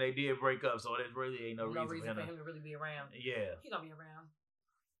away, and they did break up, so there really ain't no reason for him to really be around. Yeah, he gonna be around.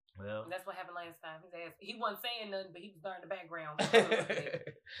 Well, and that's what happened last time. He wasn't saying nothing, but he was there in the background,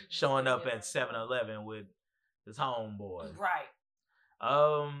 showing up at 7-Eleven with his homeboy. Right.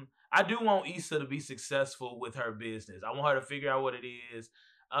 I do want Issa to be successful with her business. I want her to figure out what it is,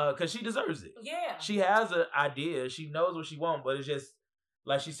 because she deserves it. Yeah, she has an idea. She knows what she wants, but it's just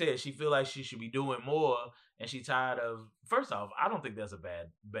like she said. She feel like she should be doing more. And she's tired of. First off, I don't think that's a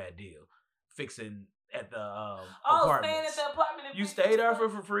bad deal. Fixing at the apartments. Staying at the apartment. You stay there for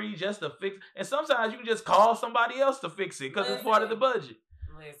free just to fix. And sometimes you can just call somebody else to fix it because it's part of the budget.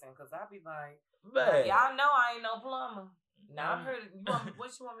 Listen, because I be like, man, y'all know I ain't no plumber. Now I'm here.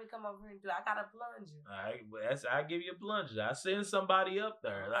 What you want me to come over here and do? I got a plunger. All right, I give you a plunger. I send somebody up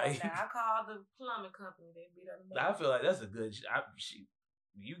there. Like, now I call the plumbing company. They be there. I feel like that's a good.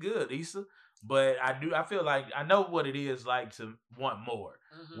 You good, Issa? But I feel like I know what it is like to want more,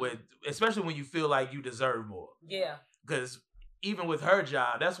 especially when you feel like you deserve more. Yeah. Because even with her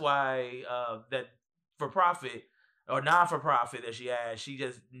job, that's why that for profit or non for profit that she had, she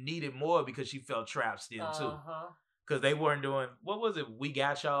just needed more because she felt trapped still too. Because they weren't doing, what was it? We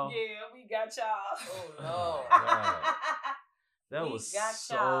Got Y'all. Yeah, We Got Y'all. Oh no, that was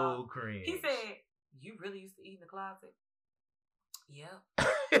so cringe. He said, "You really used to eat in the closet." Yeah.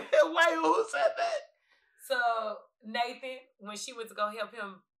 Wait, who said that? So Nathan, when she went to go help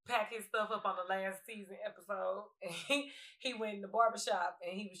him pack his stuff up on the last season episode, and he went in the barbershop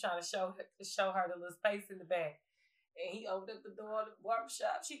and he was trying to show her the little space in the back. And he opened up the door of the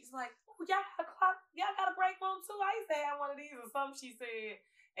barbershop. She was like, "Oh, y'all got a break room too? I used to have one of these or something," she said.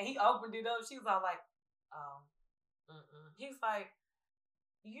 And he opened it up. She was all like, "Oh, He was like,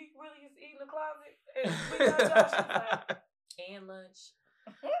 "You really used to eat in the closet?" And we got y'all. She was like, and lunch.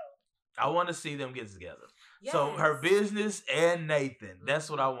 I want to see them get together. Yes. So her business and Nathan, that's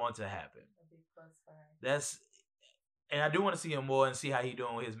what I want to happen. And I do want to see him more and see how he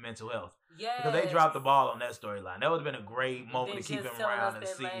doing with his mental health. Yeah, because they dropped the ball on that storyline. That would have been a great moment to keep him around and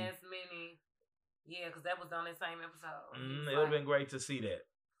see. Yeah, because that was on that same episode. It would have been great to see that.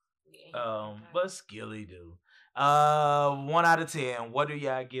 Yeah, but Skilly do. 1 out of 10. What do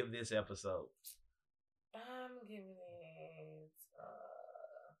y'all give this episode? I'm giving it a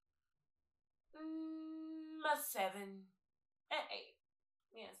 7, an 8.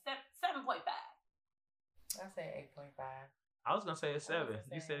 Yeah, 7.5. I say 8.5. I was gonna say a 7.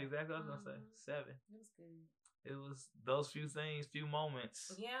 You said exactly what I was gonna say. 7. It was good. It was those few things, few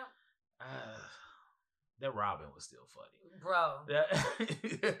moments. Yeah. That Robin was still funny, bro. It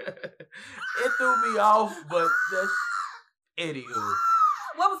threw me off, but that's anywho.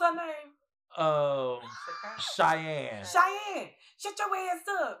 What was her name? Cheyenne. Shut your ass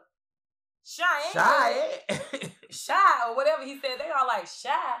up. Cheyenne. Shy or whatever he said. They all like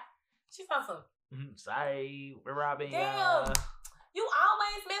shy. She's awesome. Sorry, we're robbing. Damn, you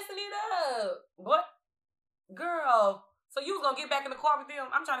always messing it up. What, girl? So you was gonna get back in the car with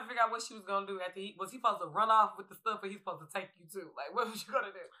them? I'm trying to figure out what she was gonna do after was he supposed to run off with the stuff, or he supposed to take you too? Like, what was you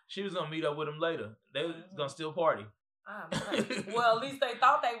gonna do? She was gonna meet up with him later. They was gonna still party. Well, at least they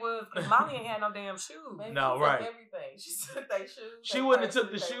thought they was, because Molly ain't had no damn shoes. Maybe no, she right. Everything. She took their shoes. She wouldn't have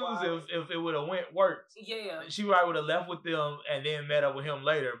took the shoes if it would have worked. Yeah. She probably would have left with them and then met up with him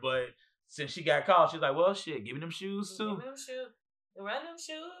later. But since she got caught, she's like, well, shit, give me them shoes too. Give me them shoes. Run them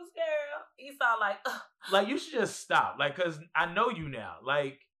shoes, girl. Esau like, ugh. Like, you should just stop. Like, because I know you now.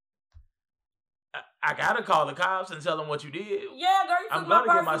 Like, I gotta call the cops and tell them what you did. Yeah, girl, you took I'm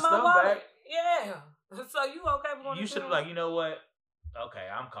gonna get my stuff back. Yeah. So you okay with going? You should have like, you know what? Okay,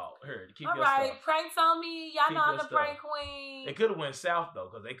 I'm called. Here, keep all your right, stuff. Pranks on me. Y'all Keep know I'm your the prank queen. They could have went south though,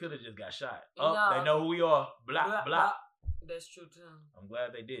 because they could have just got shot. No. They know who we are. Blah blah. That's true too. I'm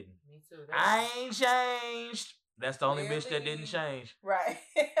glad they didn't. Me too. I ain't changed. That's the only bitch that didn't change. Right.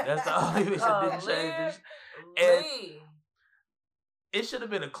 That's the only bitch that didn't change. And it should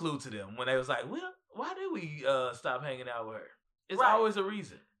have been a clue to them when they was like, well, why did we stop hanging out with her? It's always a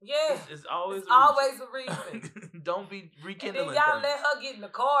reason. Yeah. It's always a reason. Don't be rekindling and then y'all things. let her get in the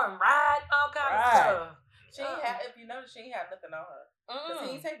car and ride all kind of stuff. She ain't had, if you notice, she ain't had nothing on her. Because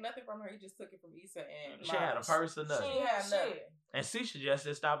he ain't take nothing from her. He just took it from Issa and she had a purse or nothing. She had nothing. And she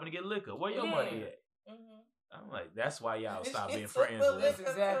suggested stopping to get liquor. Where your money at? I'm like, that's why y'all stopped being friends with her. That's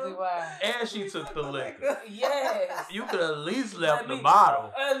exactly why. And she took the liquor. Yes. You could at least left the bottle.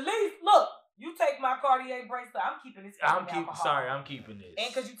 At least, look, you take my Cartier bracelet. I'm keeping this. I'm keeping this.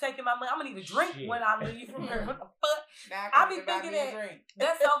 And because you taking my money, I'm going to need a drink when I leave from here. What the fuck? I be thinking that.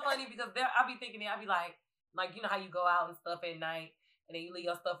 That's so funny because I be thinking that. I be like, you know how you go out and stuff at night and then you leave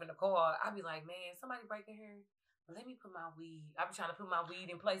your stuff in the car. I be like, man, somebody break in here. Let me put my weed. I be trying to put my weed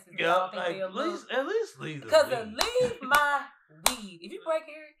in places. Yeah, like, at least leave the because leave my weed. If you break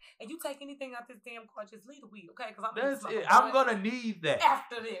here and you take anything out this damn car, just leave the weed, okay? Because I'm gonna need that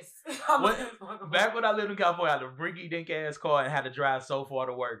after this. Back when I lived in California, I had a rinky dink ass car and had to drive so far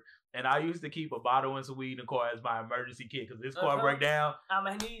to work. And I used to keep a bottle and some weed in the car as my emergency kit because this car break down. I'm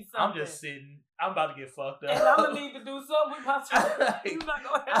gonna need something. I'm just sitting. I'm about to get fucked up. And I'm gonna need to do something.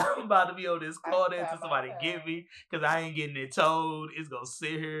 I'm about to be on this corner until somebody get me because I ain't getting it towed. It's gonna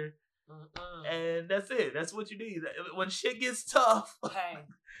sit here. And that's it. That's what you need. When shit gets tough,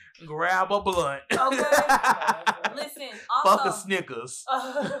 grab a blunt. Okay. Listen, also, fuck a Snickers.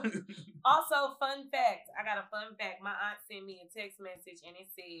 Also, fun fact. I got a fun fact. My aunt sent me a text message and it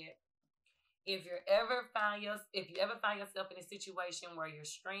said, if you ever find yourself in a situation where you're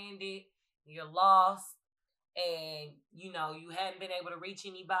stranded, you're lost, and you hadn't been able to reach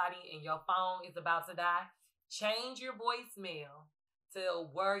anybody and your phone is about to die, change your voicemail to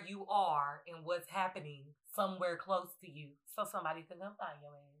where you are and what's happening somewhere close to you so somebody can come find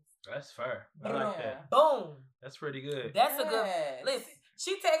your ass. That's fair. I like that. Boom. That's pretty good. That's a good. Listen,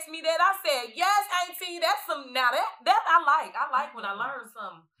 she texted me that. I said, yes, Auntie, that's some. Now that I like. I like when I learn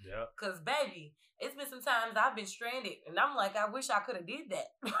something. Yeah. Because, baby, it's been some times I've been stranded. And I'm like, I wish I could have did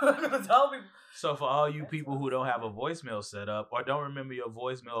that. So for all you people who don't have a voicemail set up or don't remember your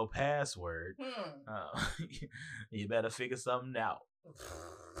voicemail password, you better figure something out.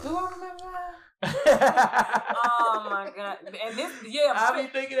 Do I remember that? Oh my God. And this, I be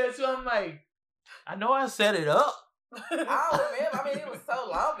thinking that too. I'm like, I know I set it up. I don't remember. I mean, it was so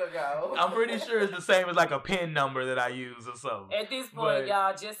long ago. I'm pretty sure it's the same as like a PIN number that I use or something. At this point,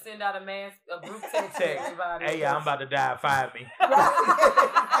 y'all just send out a group text to everybody. Hey, I'm about to die. Find me.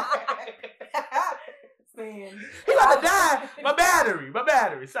 He about to die. My battery.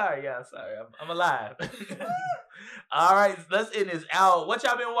 Sorry, y'all. Sorry. I'm alive. All right, let's end this out. What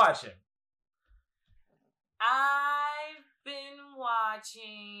y'all been watching? I've been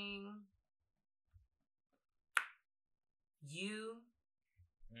watching You.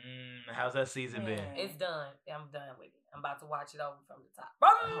 How's that season been? It's done. I'm done with it. I'm about to watch it over from the top.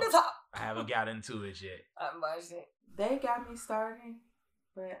 From the top. I haven't got into it yet. I'm watching it. They got me starting,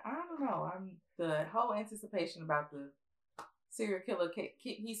 but I don't know. The whole anticipation about the serial killer.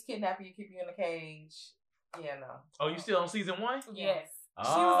 He's kidnapping you, keeping you in a cage. Yeah, no. Oh, you still on season 1? Yes. Oh.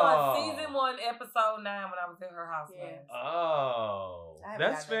 She was on season 1, episode 9 when I was at her house. Yes. Oh,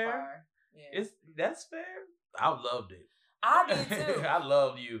 that's fair. Yeah. That's fair. I loved it. I did too. I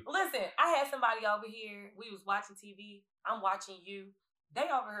loved You. Listen, I had somebody over here. We was watching TV. I'm watching You. They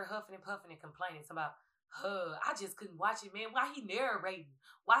over here huffing and puffing and complaining about, I just couldn't watch it, man. Why he narrating?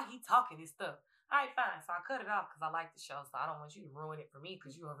 Why he talking and stuff? All right, fine. So I cut it off because I like the show. So I don't want you to ruin it for me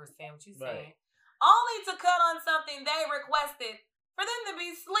because you over saying what you saying. Only to cut on something they requested for them to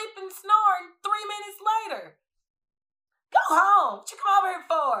be sleeping, snoring 3 minutes later. Go home. What you come over here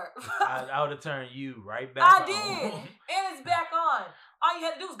for? I would have turned you right back on. I did. And it's back on. All you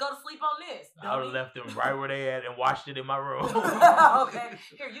had to do was go to sleep on this. I would have left them right where they at and watched it in my room. Okay.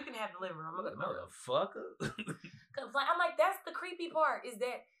 Here, you can have the living room. Motherfucker. I'm like, that's the creepy part, is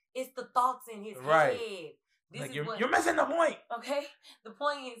that it's the thoughts in his right. head. This like is you're missing the point. Okay? The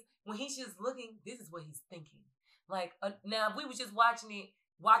point is, when he's just looking, this is what he's thinking. Like, now, if we were just watching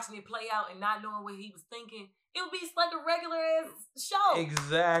it play out and not knowing what he was thinking, it would be like a regular ass show.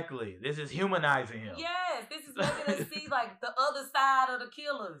 Exactly. This is humanizing him. Yes, this is making us see like the other side of the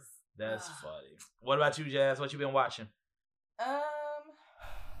killers. That's funny. What about you, Jazz? What you been watching?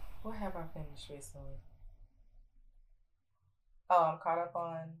 What have I finished recently? Oh, I'm caught up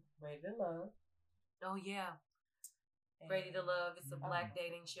on Ready to Love. Oh yeah, Ready to Love. It's a black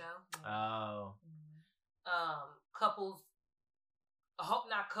dating show. Oh. Couples. I hope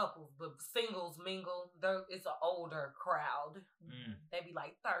not couples, but singles mingle. It's an older crowd. They be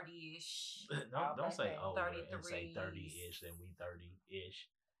like 30-ish. Don't say older 33. and say 30-ish and we 30-ish.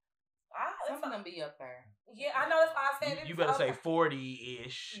 Some of them be up there. Yeah, I know that's why I said it. You better say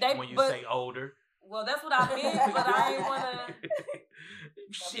 40-ish when you say older. Well, that's what I meant, but I ain't want to.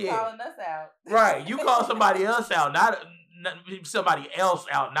 Shit. Calling us out. Right. You call somebody else out, not somebody else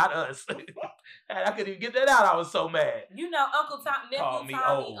out, not us. I couldn't even get that out. I was so mad. You know,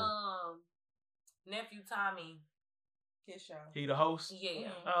 nephew Tommy. His show. He the host? Yeah.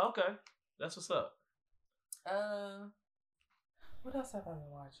 Mm-hmm. Oh, okay. That's what's up. What else have I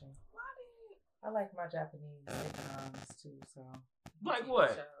been watching? I like my Japanese sitcoms too, so. Like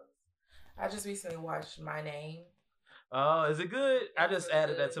what? I just recently watched My Name. Oh, is it good? I just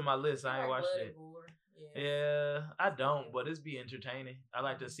added that to my list. I ain't watched it. Yeah, I don't, but it's be entertaining. I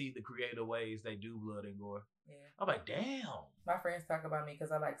like to see the creative ways they do blood and gore. Yeah. I'm like, damn. My friends talk about me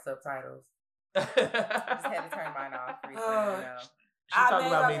because I like subtitles. I just had to turn mine off recently. She talking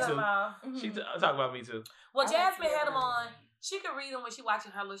about me too. She talking about me too. Well, Jasmine had them on. She could read them when she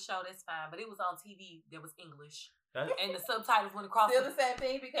watching her little show. That's fine. But it was on TV. That was English. And the subtitles went across. Still the same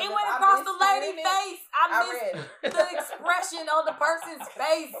thing because it went across the lady's face. I missed the expression on the person's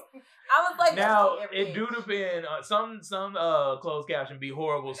face. I was like, now it do depend. Some closed caption be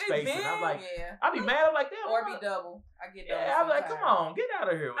horrible spacing. I'm like, I be mad. I'm like, damn. Or be double. I get double. Yeah, I'm like, come on, get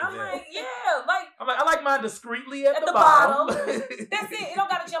out of here with that. I'm like, yeah, like I'm like, I like mine discreetly at the bottom. That's it. It don't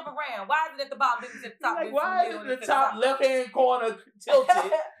gotta jump around. Why is it at the bottom? It's at the top. Like, why is it the top left hand corner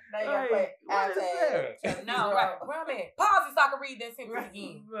tilted? Now you gotta play what is that? No, right. Where I'm at. Pause it so I can read that sentence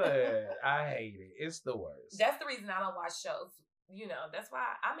again. Man, I hate it. It's the worst. That's the reason I don't watch shows. You know, that's why.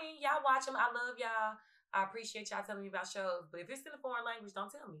 I mean, y'all watch them. I love y'all. I appreciate y'all telling me about shows. But if it's in a foreign language, don't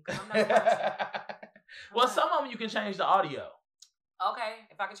tell me. Because I'm not watching. Well, some of them you can change the audio. Okay.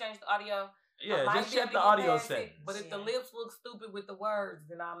 If I can change the audio. Yeah, just check the audio settings. But if the lips look stupid with the words,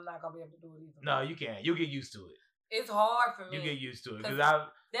 then I'm not going to be able to do it either. No, you can't. You'll get used to it. It's hard for me. You get used to it. Because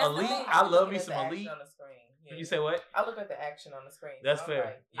Elite, I love me some Elite. On the screen. Yeah. You say what? I look at the action on the screen. That's fair.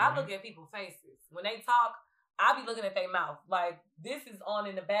 Like, I look at people's faces. When they talk, I be looking at their mouth. Like, this is on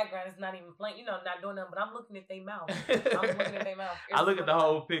in the background. It's not even playing, not doing nothing, but I'm looking at their mouth. I'm looking at their mouth. I look at the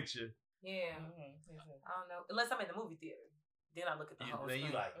whole picture. Yeah. I don't know. Unless I'm in the movie theater. Then I look at the whole thing. Then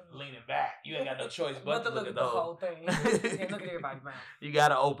you like leaning back. You ain't got no choice but to look at the whole thing. You can't look at everybody's mouth. You got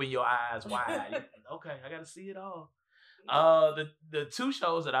to open your eyes wide. Okay, I got to see it all. The two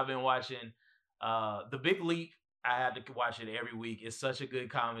shows that I've been watching, The Big Leap, I had to watch it every week. It's such a good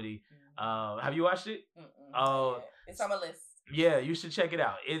comedy. Have you watched it? It's on my list. Yeah, you should check it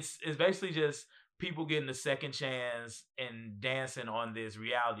out. It's basically just people getting a second chance and dancing on this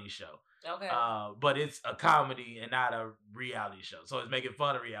reality show. Okay. But it's a comedy and not a reality show. So it's making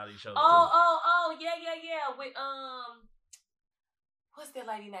fun of reality shows. Oh, yeah. With what's that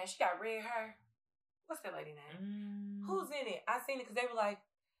lady name? She got red hair. What's that lady name? Who's in it? I seen it because they were like,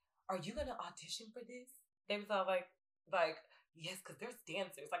 "Are you gonna audition for this?" They was all like, yes, because there's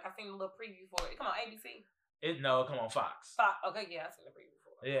dancers. Like, I seen a little preview for it. Come on, ABC. Come on, Fox. Okay, yeah, I seen the preview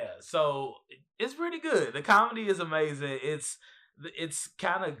for it. Yeah, so it's pretty good. The comedy is amazing. It's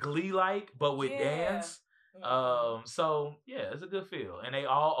kind of Glee-like, but with dance. So yeah, it's a good feel, and they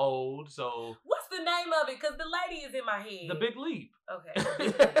all old. So what's the name of it? Because the lady is in my head. The Big Leap. Okay.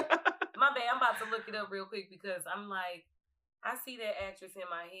 My bad. I'm about to look it up real quick because I'm like, I see that actress in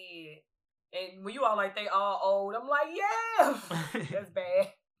my head. And when you all like, they all old, I'm like, yeah, that's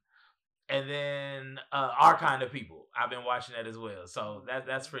bad. And then Our Kind of People. I've been watching that as well. So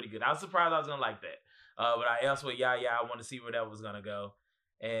that's pretty good. I was surprised I was going to like that. But I asked with Yaya, I want to see where that was going to go.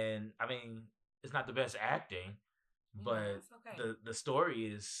 And, I mean, it's not the best acting, but the story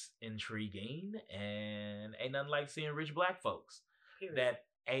is intriguing. And ain't nothing like seeing rich black folks that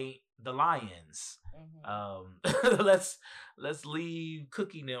ain't the lions. Let's leave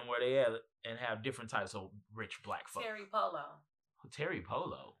Cookie them where they at and have different types of rich black folks. Terry Polo. Terry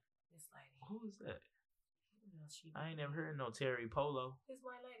Polo? This lady. Who is that? I ain't never heard no Terry Polo. This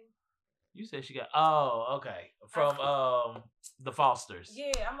white lady. You said she got... Oh, okay. From The Fosters.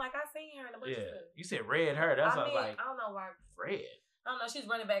 Yeah, I'm like, I seen her in a bunch of stuff. You said red hair. That's I mean, like... I don't know why. Red. I don't know. She's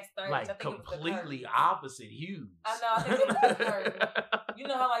running backstage. Like I think completely opposite hues. I know. I think it was the curtain. You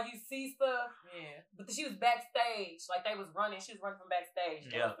know how like you see stuff? Yeah. But she was backstage. Like they was running. She was running from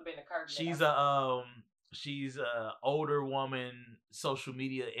backstage. That must have been the curtain. She's a older woman, social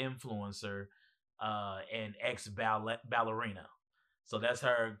media influencer, and ex ballerina. So that's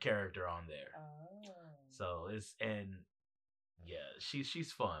her character on there. Oh. So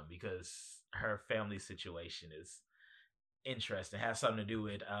she's fun because her family situation is interesting. It has something to do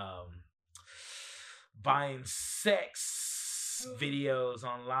with buying sex videos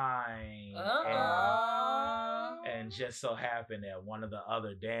online. And just so happened that one of the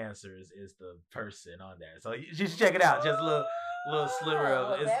other dancers is the person on there. So you just check it out. Just a little sliver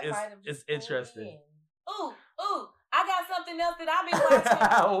of it. It's interesting. Ooh. I got something else that I've been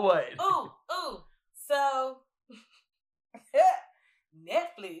watching. What? Ooh. So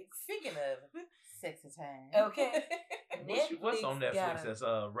Netflix. Speaking of sexy time. Okay. What's on Netflix that's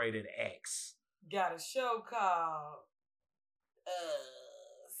rated X? Got a show called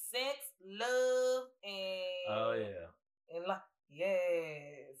Sex, Love, and oh yeah. And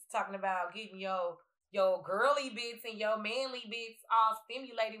yes. Talking about getting your girly bits and your manly bits all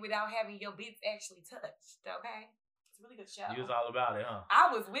stimulated without having your bits actually touched. Okay? It's a really good show. You was all about it, huh?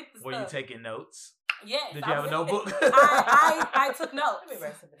 I was with the stuff. Were you taking notes? Yes. Did you have a notebook? I took notes.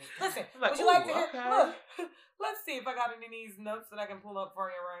 Listen, like, would you like to hear? Okay. Look, let's see if I got any of these notes that I can pull up for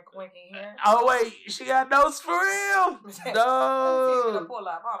you right quick in here. Oh, wait. She got notes for real? No. Let me see if I can pull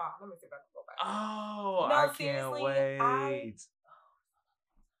up. Hold on. Let me see if I can pull back. Oh, no, I can't wait.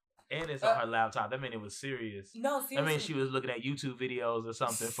 And it's on her laptop. That meant it was serious. No, seriously. I mean, she was looking at YouTube videos or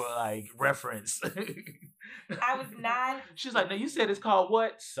something for like reference. I was not. She's like, "No, you said it's called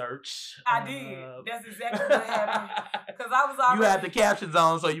what? Search." I did. That's exactly what happened. Because I was already. You had the captions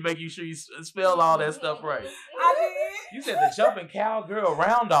on, so you making sure you spell all that stuff right. I did. You said the jumping cowgirl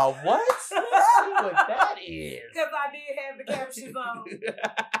round off. What? What that is? Because I did have the captions on.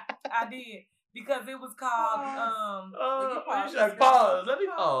 I did. Because it was called pause. Let me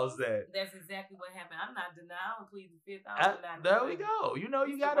pause that. That's exactly what happened. I'm not denying. I don't plead the fifth. There we go. You know,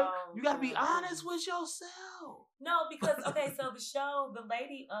 you gotta be honest with yourself. No, because so the show, the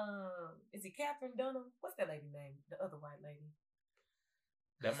lady, is it Catherine Dunham? What's that lady name? The other white lady.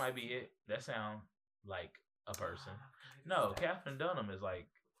 That might be it. That sounds like a person. No, Catherine Dunham is like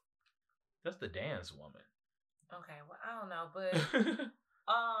that's the dance woman. Okay, well I don't know, but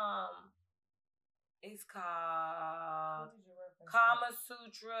it's called Kama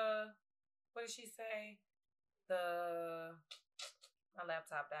Sutra. What did she say? My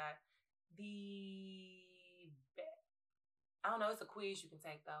laptop died. I don't know. It's a quiz you can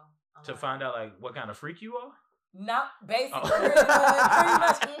take though. To find out like what kind of freak you are? Not basically, pretty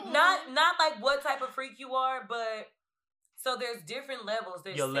much. Not like what type of freak you are, but so there's different levels.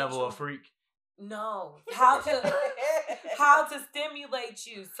 There's your level of freak. No, how to stimulate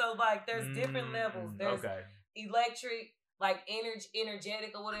you. So like, there's different levels. There's electric, like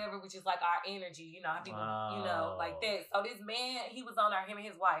energetic or whatever, which is like our energy. You know how people, you know, like that. So this man, he was on there. Him and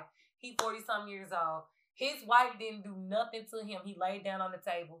his wife. He 40-something years old. His wife didn't do nothing to him. He laid down on the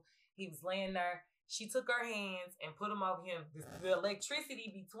table. He was laying there. She took her hands and put them over him. The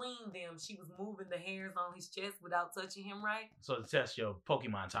electricity between them. She was moving the hairs on his chest without touching him. Right. So to test your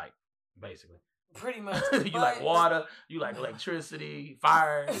Pokemon type, basically. Pretty much. You like water, you like electricity,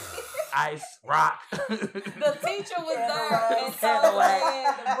 fire, ice, rock. The teacher was there and so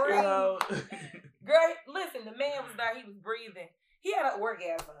had to breathe. Girl, listen, the man was there, he was breathing. He had an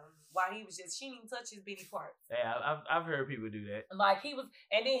orgasm while he was she didn't even touch his bitty parts. Yeah, I've heard people do that. Like he was,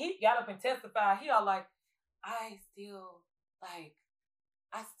 and then he got up and testified. He all like, I still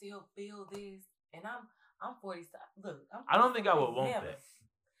feel this, and I'm 40. Look, I don't think I would want that.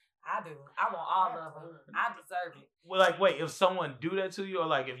 I do. I want all of them. I deserve it. Well, like, wait, if someone do that to you, or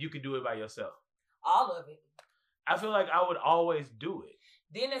like if you could do it by yourself? All of it. I feel like I would always do it.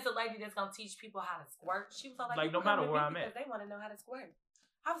 Then there's a lady that's gonna teach people how to squirt. She was all like no matter where I'm at, they want to know how to squirt.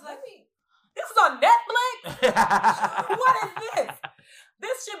 I was like, This is on Netflix? What is this?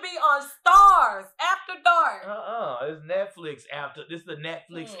 This should be on Stars After Dark. It's Netflix after. This is the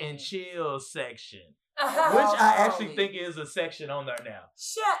Netflix and chill section. Which I actually think is a section on there now.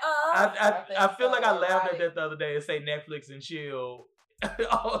 Shut up. I feel like I laughed at that the other day and say Netflix and chill.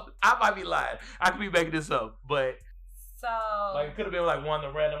 I might be lying. I could be making this up, but like it could have been like one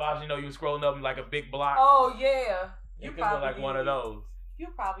of the random options. You know, you were scrolling up in like a big block. Oh yeah, you could have been like one of those. You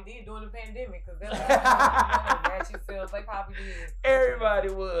probably did during the pandemic because they're like, yourself. They probably did. Everybody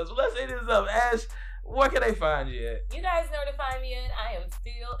was. Well, let's end this up. Ash, where can they find you at? You guys know where to find me at. I am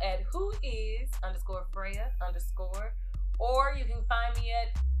still at whois_Freya_, or you can find me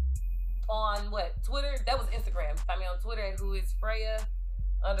at on Twitter. That was Instagram. Find me on Twitter at whoisFreya_.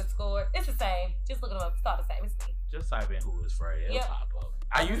 It's the same. Just look it up. It's all the same. It's me. Just type in whoisFreya. It'll pop up.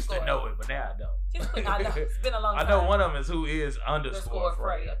 I used to know it, but now I don't. I know. It's been a long time. I know one of them is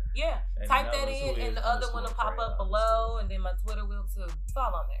whois_Freya. Yeah. And type that in, and the other one will pop up below, and then my Twitter will too. It's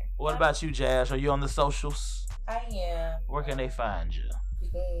all on there. What about you, Jazz? Are you on the socials? I am. Where can they find you? You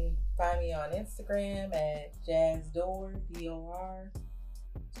can find me on Instagram at JazzDor,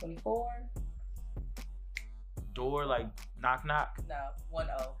 DOR24. Door like knock knock? No, 1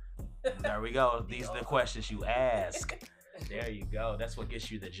 O. There we go. These are the questions you ask. There you go. That's what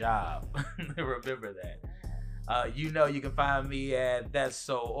gets you the job. Remember that. You know you can find me at That's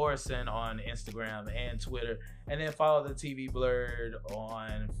So Orson on Instagram and Twitter. And then follow the TV Blurred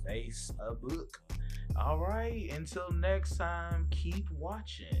on Facebook. All right. Until next time, keep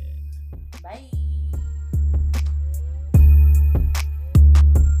watching. Bye.